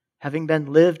 having been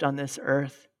lived on this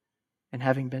earth and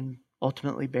having been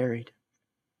ultimately buried.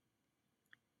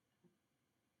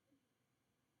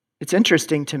 It's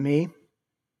interesting to me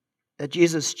that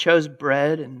Jesus chose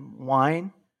bread and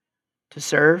wine to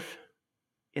serve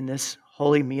in this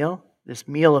holy meal, this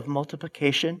meal of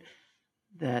multiplication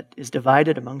that is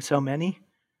divided among so many.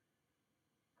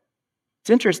 It's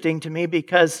interesting to me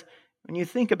because when you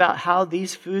think about how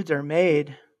these foods are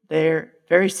made, they're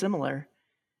very similar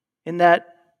in that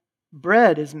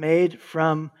bread is made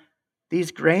from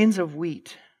these grains of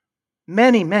wheat,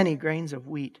 many, many grains of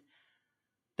wheat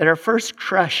that are first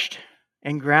crushed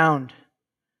and ground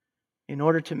in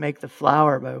order to make the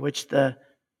flour by which the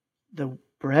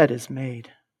bread is made.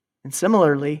 And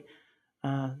similarly,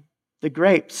 the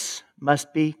grapes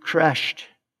must be crushed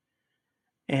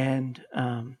and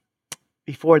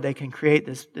before they can create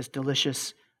this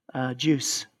delicious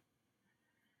juice.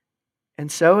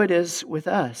 And so it is with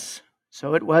us.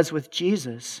 So it was with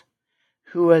Jesus,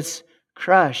 who was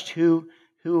crushed, who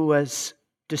was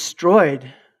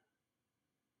destroyed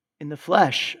in the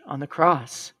flesh on the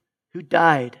cross, who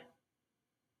died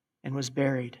and was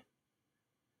buried,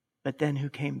 but then who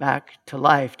came back to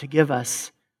life to give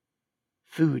us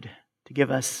food, to give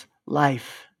us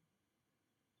life,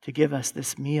 to give us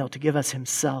this meal, to give us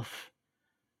himself,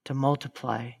 to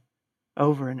multiply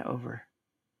over and over.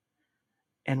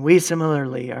 And we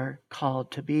similarly are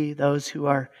called to be those who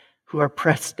are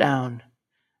pressed down,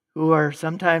 who are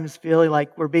sometimes feeling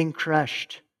like we're being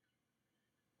crushed,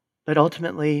 but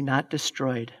ultimately not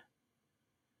destroyed.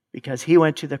 Because he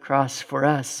went to the cross for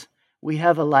us. We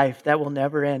have a life that will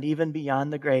never end, even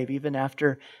beyond the grave, even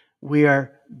after we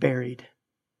are buried.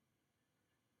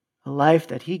 A life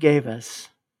that he gave us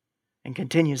and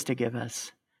continues to give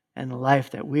us, and a life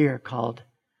that we are called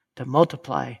to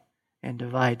multiply and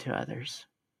divide to others.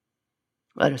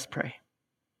 Let us pray.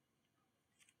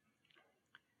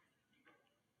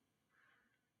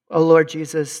 Oh Lord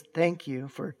Jesus, thank you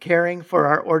for caring for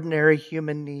our ordinary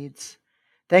human needs.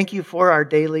 Thank you for our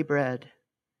daily bread.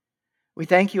 We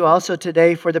thank you also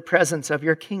today for the presence of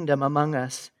your kingdom among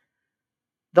us.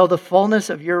 Though the fullness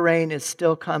of your reign is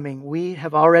still coming, we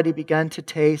have already begun to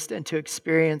taste and to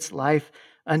experience life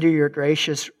under your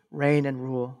gracious reign and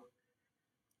rule.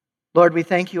 Lord, we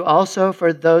thank you also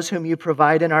for those whom you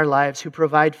provide in our lives, who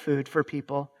provide food for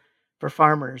people, for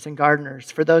farmers and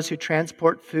gardeners, for those who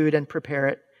transport food and prepare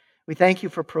it. We thank you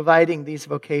for providing these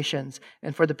vocations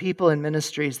and for the people in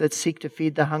ministries that seek to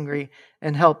feed the hungry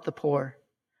and help the poor.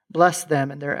 Bless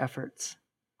them in their efforts.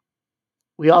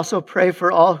 We also pray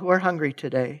for all who are hungry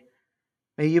today.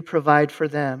 May you provide for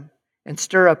them and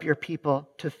stir up your people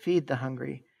to feed the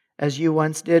hungry, as you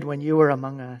once did when you were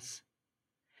among us.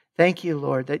 Thank you,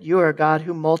 Lord, that you are a God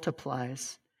who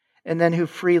multiplies and then who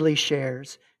freely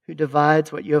shares, who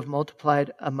divides what you have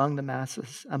multiplied among the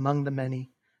masses, among the many,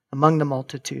 among the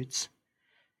multitudes.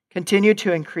 Continue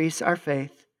to increase our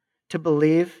faith, to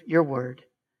believe your word,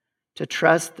 to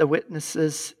trust the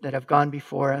witnesses that have gone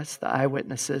before us, the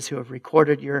eyewitnesses who have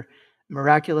recorded your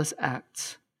miraculous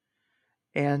acts.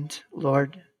 And,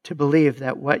 Lord, to believe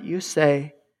that what you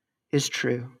say is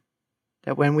true,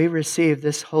 that when we receive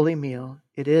this holy meal,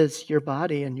 it is your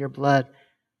body and your blood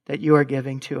that you are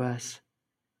giving to us.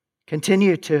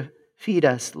 Continue to feed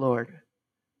us, Lord.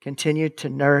 Continue to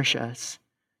nourish us,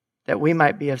 that we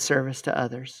might be of service to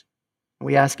others.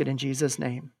 We ask it in Jesus'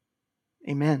 name.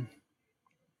 Amen.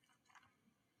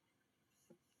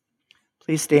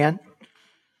 Please stand.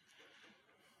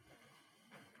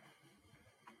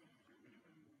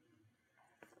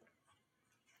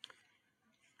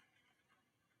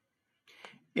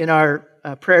 In our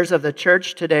prayers of the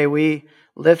church today, we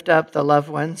lift up the loved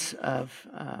ones of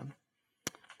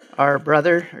our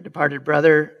departed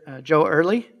brother, Joe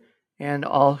Early, and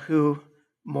all who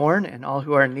mourn and all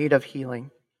who are in need of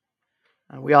healing.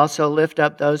 We also lift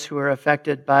up those who are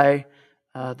affected by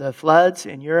the floods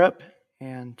in Europe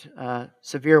and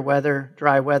severe weather,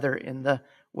 dry weather in the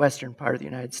western part of the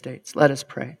United States. Let us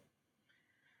pray.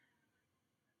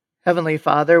 Heavenly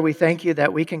Father, we thank you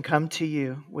that we can come to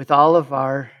you with all of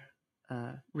our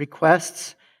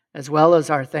requests as well as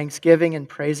our thanksgiving and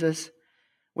praises.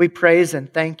 We praise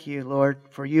and thank you, Lord,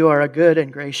 for you are a good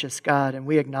and gracious God, and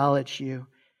we acknowledge you.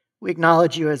 We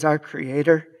acknowledge you as our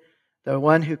Creator, the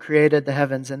one who created the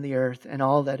heavens and the earth and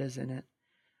all that is in it.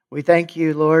 We thank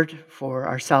you, Lord, for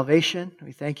our salvation.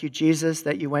 We thank you, Jesus,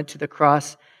 that you went to the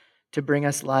cross to bring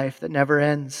us life that never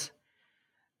ends.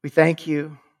 We thank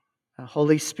you,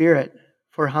 Holy Spirit,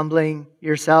 for humbling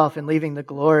yourself and leaving the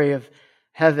glory of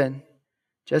heaven,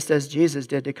 just as Jesus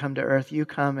did to come to earth. You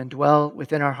come and dwell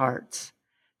within our hearts.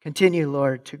 Continue,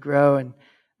 Lord, to grow and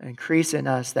increase in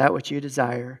us that which you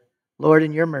desire. Lord,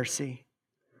 in your mercy.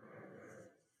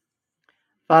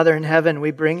 Father in heaven,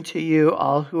 we bring to you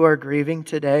all who are grieving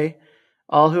today,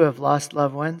 all who have lost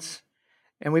loved ones,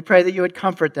 and we pray that you would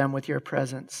comfort them with your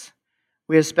presence.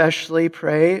 We especially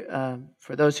pray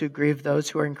for those who grieve, those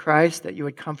who are in Christ, that you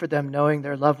would comfort them knowing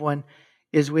their loved one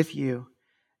is with you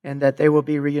and that they will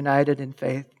be reunited in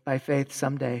faith by faith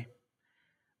someday.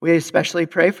 We especially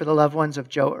pray for the loved ones of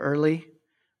Joe Early.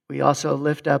 We also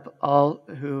lift up all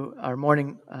who are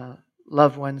mourning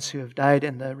loved ones who have died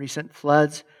in the recent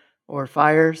floods or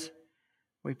fires.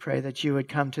 We pray that you would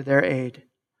come to their aid.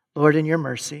 Lord, in your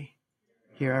mercy,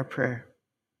 hear our prayer.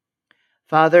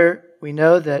 Father, we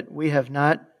know that we have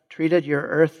not treated your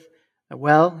earth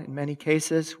well. In many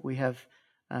cases, we have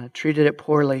treated it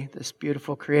poorly, this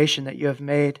beautiful creation that you have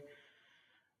made.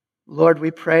 Lord,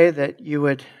 we pray that you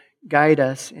would guide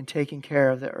us in taking care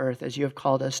of the earth as you have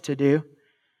called us to do.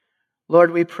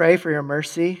 Lord, we pray for your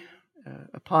mercy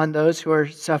upon those who are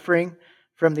suffering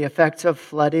from the effects of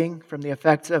flooding, from the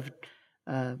effects of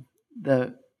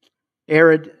the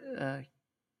arid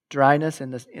dryness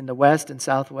in the west and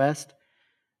southwest.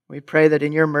 We pray that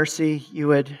in your mercy you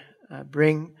would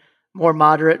bring more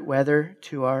moderate weather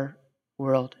to our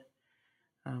world.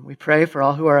 We pray for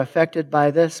all who are affected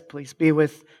by this. Please be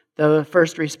with the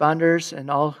first responders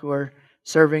and all who are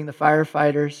serving the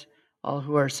firefighters, all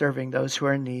who are serving those who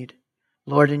are in need.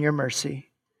 Lord, in your mercy,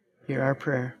 hear our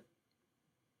prayer.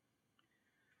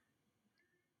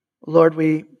 Lord,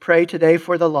 we pray today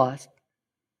for the lost,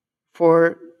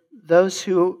 for those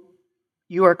who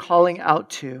you are calling out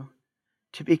to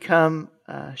become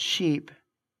sheep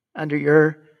under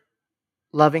your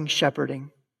loving shepherding.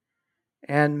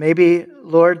 And maybe,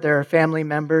 Lord, there are family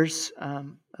members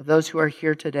of those who are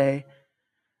here today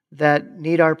that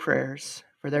need our prayers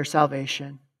for their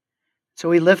salvation. So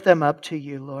we lift them up to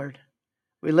you, Lord.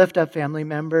 We lift up family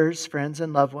members, friends,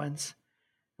 and loved ones.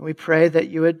 And we pray that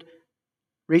you would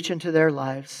reach into their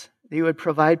lives, that you would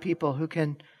provide people who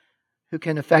can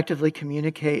effectively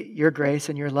communicate your grace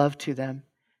and your love to them,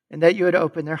 and that you would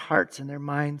open their hearts and their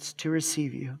minds to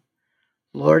receive you.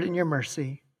 Lord, in your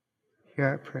mercy, hear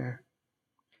our prayer.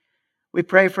 We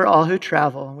pray for all who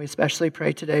travel, and we especially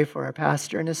pray today for our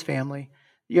pastor and his family.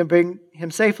 You bring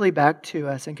him safely back to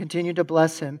us and continue to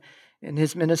bless him in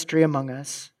his ministry among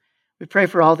us. We pray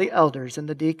for all the elders and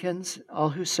the deacons, all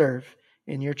who serve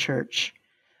in your church.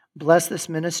 Bless this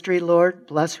ministry, Lord.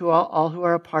 Bless all who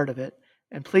are a part of it.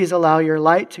 And please allow your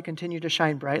light to continue to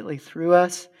shine brightly through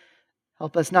us.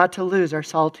 Help us not to lose our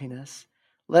saltiness.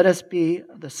 Let us be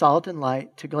the salt and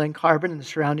light to Glen Carbon and the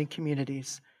surrounding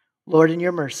communities. Lord, in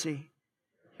your mercy,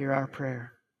 hear our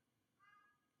prayer.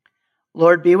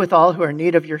 Lord, be with all who are in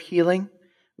need of your healing.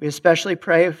 We especially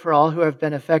pray for all who have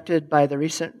been affected by the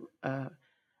recent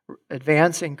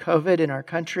advance in COVID in our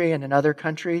country and in other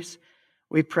countries.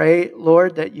 We pray,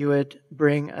 Lord, that you would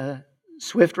bring a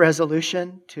swift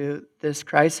resolution to this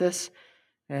crisis,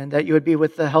 and that you would be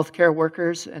with the healthcare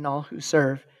workers and all who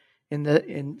serve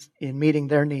in meeting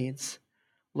their needs.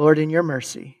 Lord, in your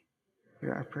mercy,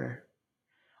 hear our prayer.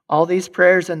 All these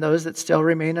prayers and those that still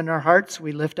remain in our hearts,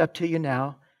 we lift up to you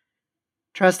now,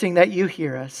 trusting that you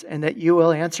hear us and that you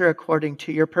will answer according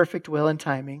to your perfect will and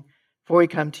timing. For we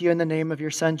come to you in the name of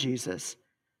your Son, Jesus.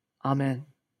 Amen.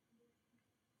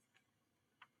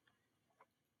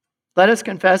 Let us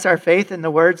confess our faith in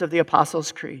the words of the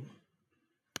Apostles' Creed.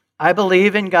 I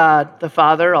believe in God, the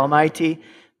Father Almighty,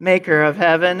 maker of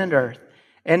heaven and earth,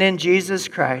 and in Jesus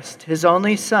Christ, his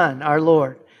only Son, our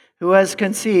Lord, who was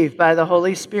conceived by the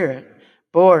Holy Spirit,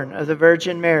 born of the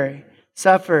Virgin Mary,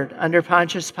 suffered under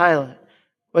Pontius Pilate,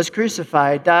 was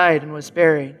crucified, died, and was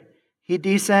buried. He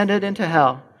descended into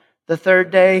hell. The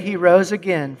third day he rose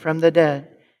again from the dead.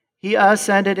 He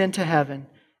ascended into heaven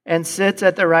and sits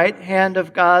at the right hand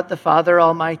of God the Father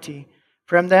Almighty.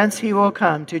 From thence he will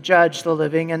come to judge the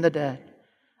living and the dead.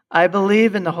 I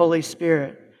believe in the Holy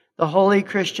Spirit, the holy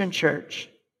Christian church,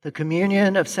 the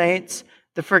communion of saints,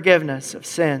 the forgiveness of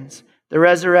sins, the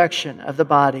resurrection of the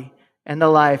body, and the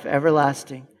life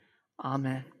everlasting.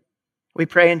 Amen. We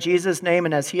pray in Jesus' name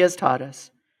and as he has taught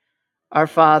us. Our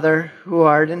Father, who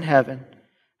art in heaven,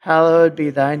 hallowed be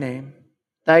thy name.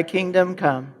 Thy kingdom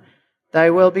come, thy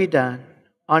will be done,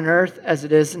 on earth as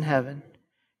it is in heaven.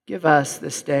 Give us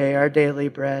this day our daily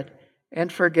bread,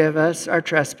 and forgive us our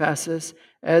trespasses,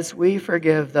 as we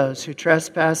forgive those who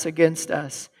trespass against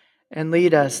us. And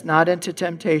lead us not into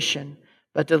temptation,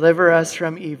 but deliver us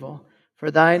from evil.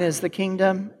 For thine is the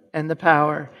kingdom, and the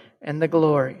power, and the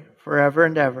glory, forever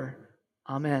and ever.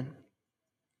 Amen.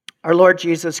 Our Lord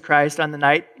Jesus Christ, on the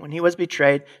night when he was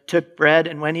betrayed, took bread,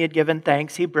 and when he had given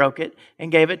thanks, he broke it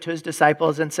and gave it to his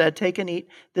disciples and said, "Take and eat.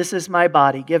 This is my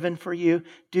body given for you.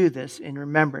 Do this in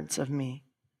remembrance of me."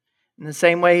 In the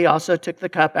same way, he also took the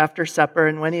cup after supper,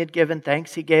 and when he had given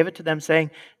thanks, he gave it to them, saying,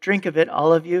 "Drink of it,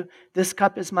 all of you. This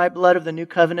cup is my blood of the new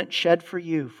covenant, shed for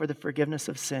you for the forgiveness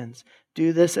of sins.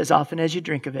 Do this as often as you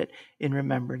drink of it in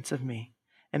remembrance of me.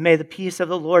 And may the peace of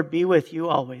the Lord be with you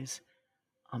always.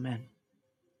 Amen."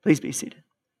 Please be seated.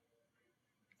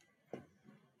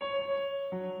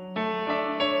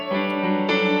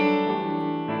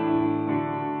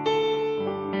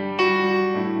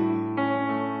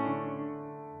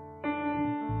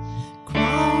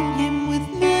 Crown him with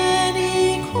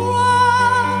many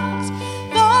crowns,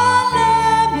 the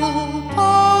Lamb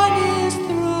upon his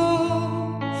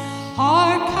throne.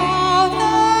 Hark how the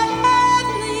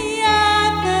heavenly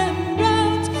anthem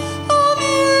rounds, oh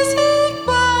music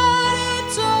by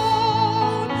its own.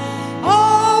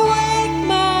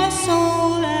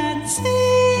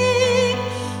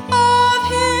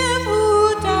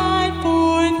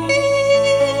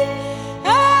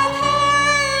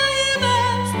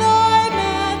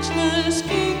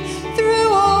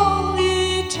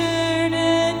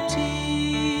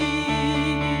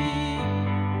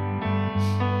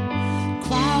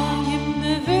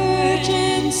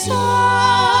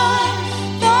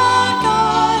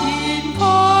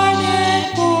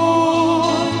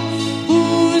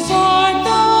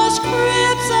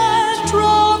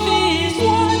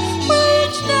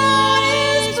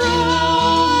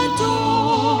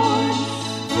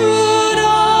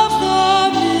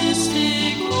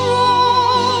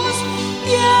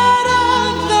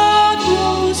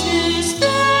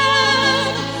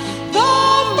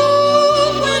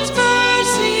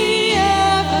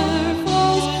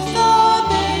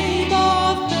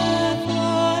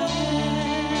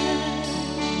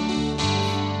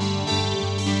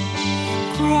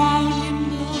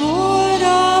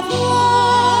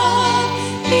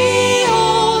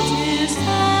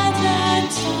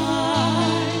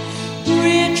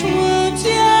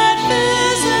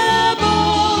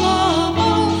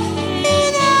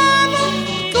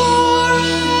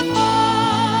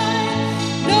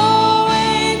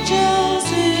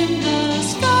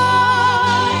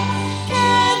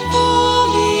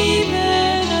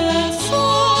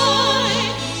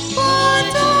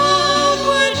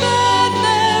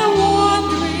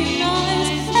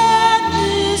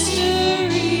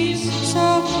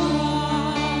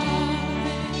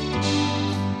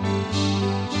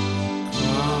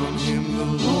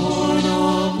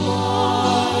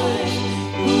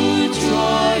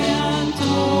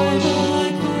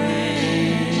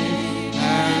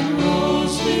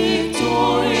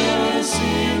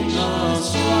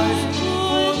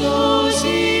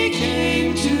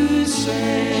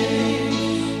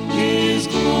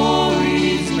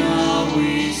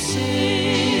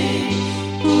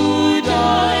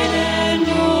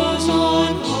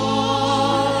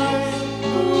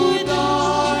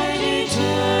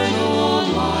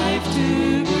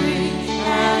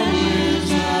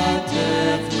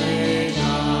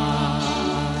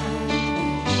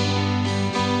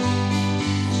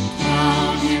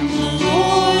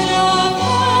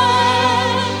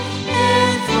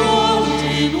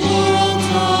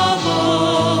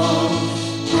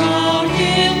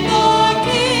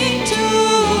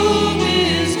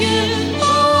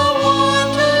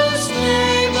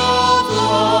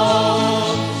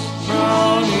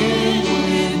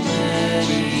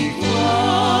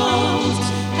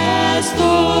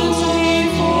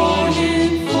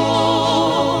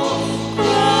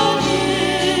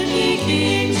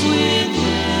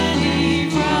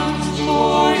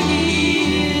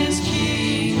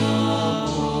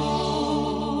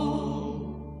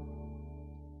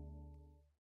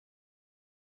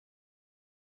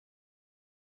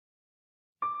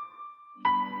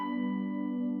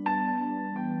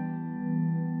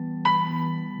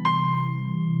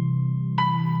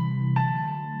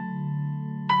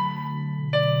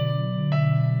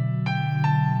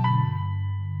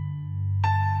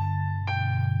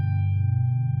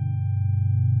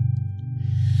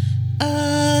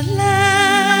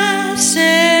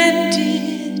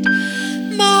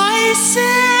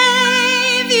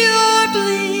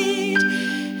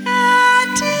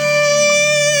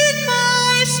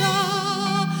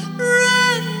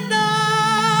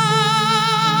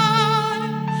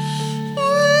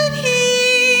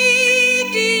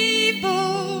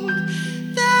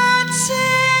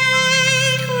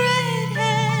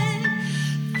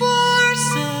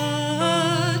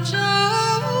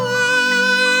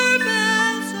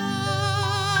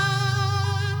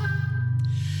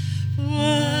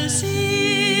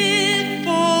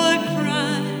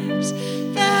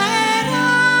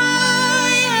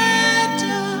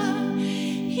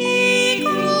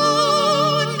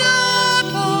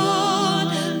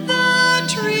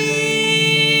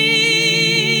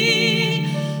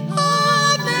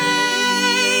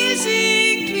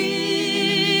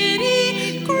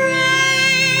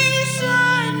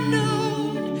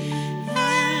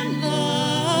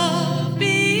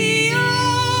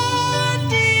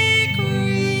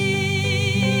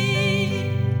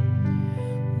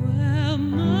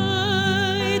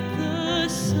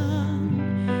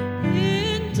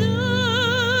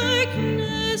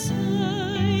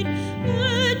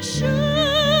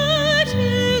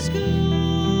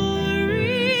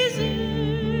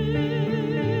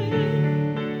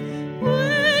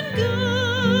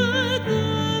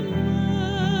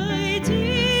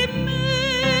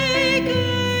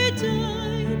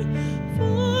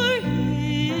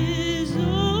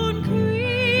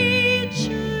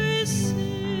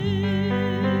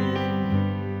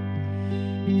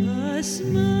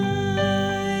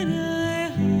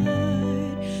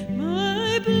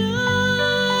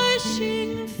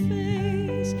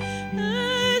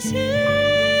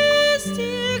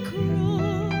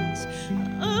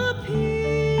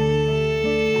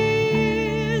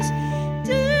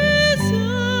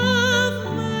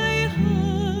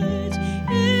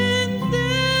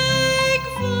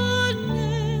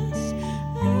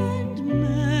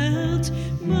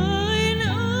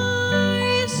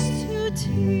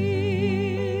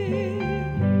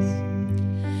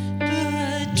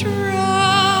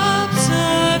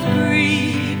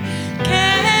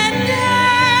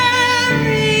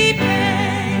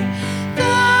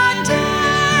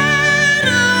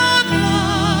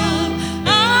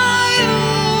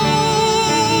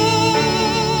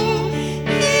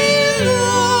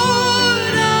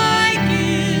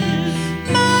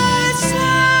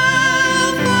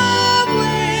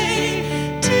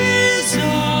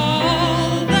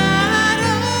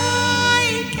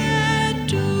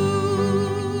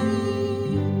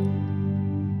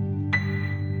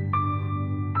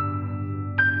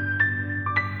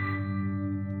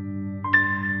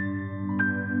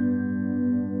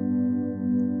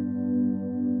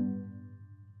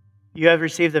 You have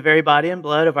received the very body and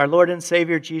blood of our Lord and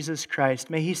Savior Jesus Christ.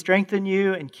 May he strengthen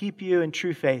you and keep you in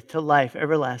true faith to life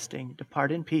everlasting.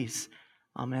 Depart in peace.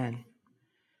 Amen.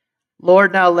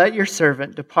 Lord, now let your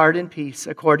servant depart in peace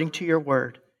according to your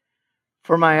word.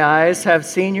 For my eyes have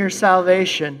seen your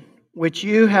salvation, which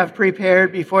you have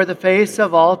prepared before the face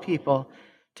of all people,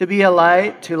 to be a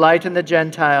light to lighten the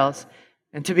Gentiles,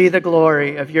 and to be the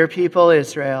glory of your people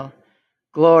Israel.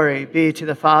 Glory be to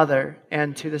the Father,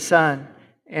 and to the Son,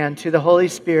 and to the Holy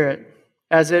Spirit,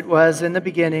 as it was in the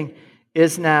beginning,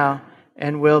 is now,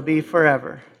 and will be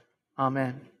forever.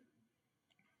 Amen.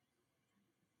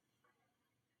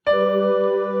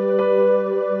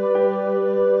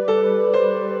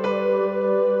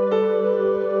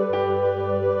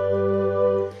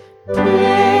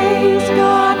 Praise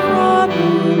God from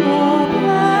whom all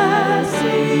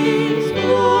blessings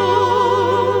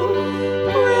flow.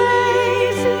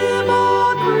 Praise Him,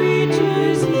 all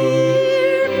creatures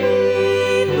here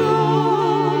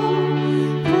below.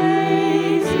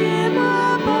 Praise Him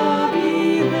above,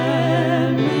 ye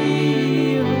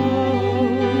heavenly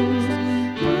hosts.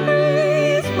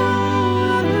 Praise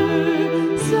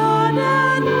Father, Son,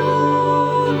 and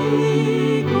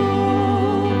Holy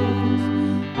Ghost.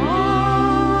 Amen.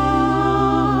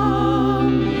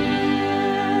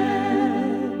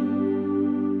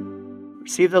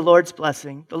 Receive the Lord's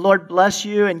blessing. The Lord bless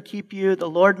you and keep you. The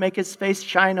Lord make his face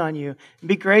shine on you and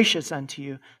be gracious unto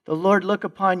you. The Lord look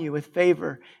upon you with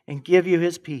favor and give you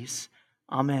his peace.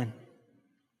 Amen.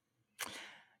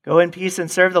 Go in peace and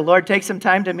serve the Lord. Take some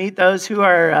time to meet those who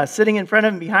are sitting in front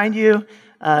of and behind you.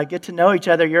 Get to know each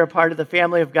other. You're a part of the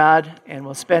family of God, and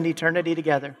we'll spend eternity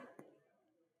together.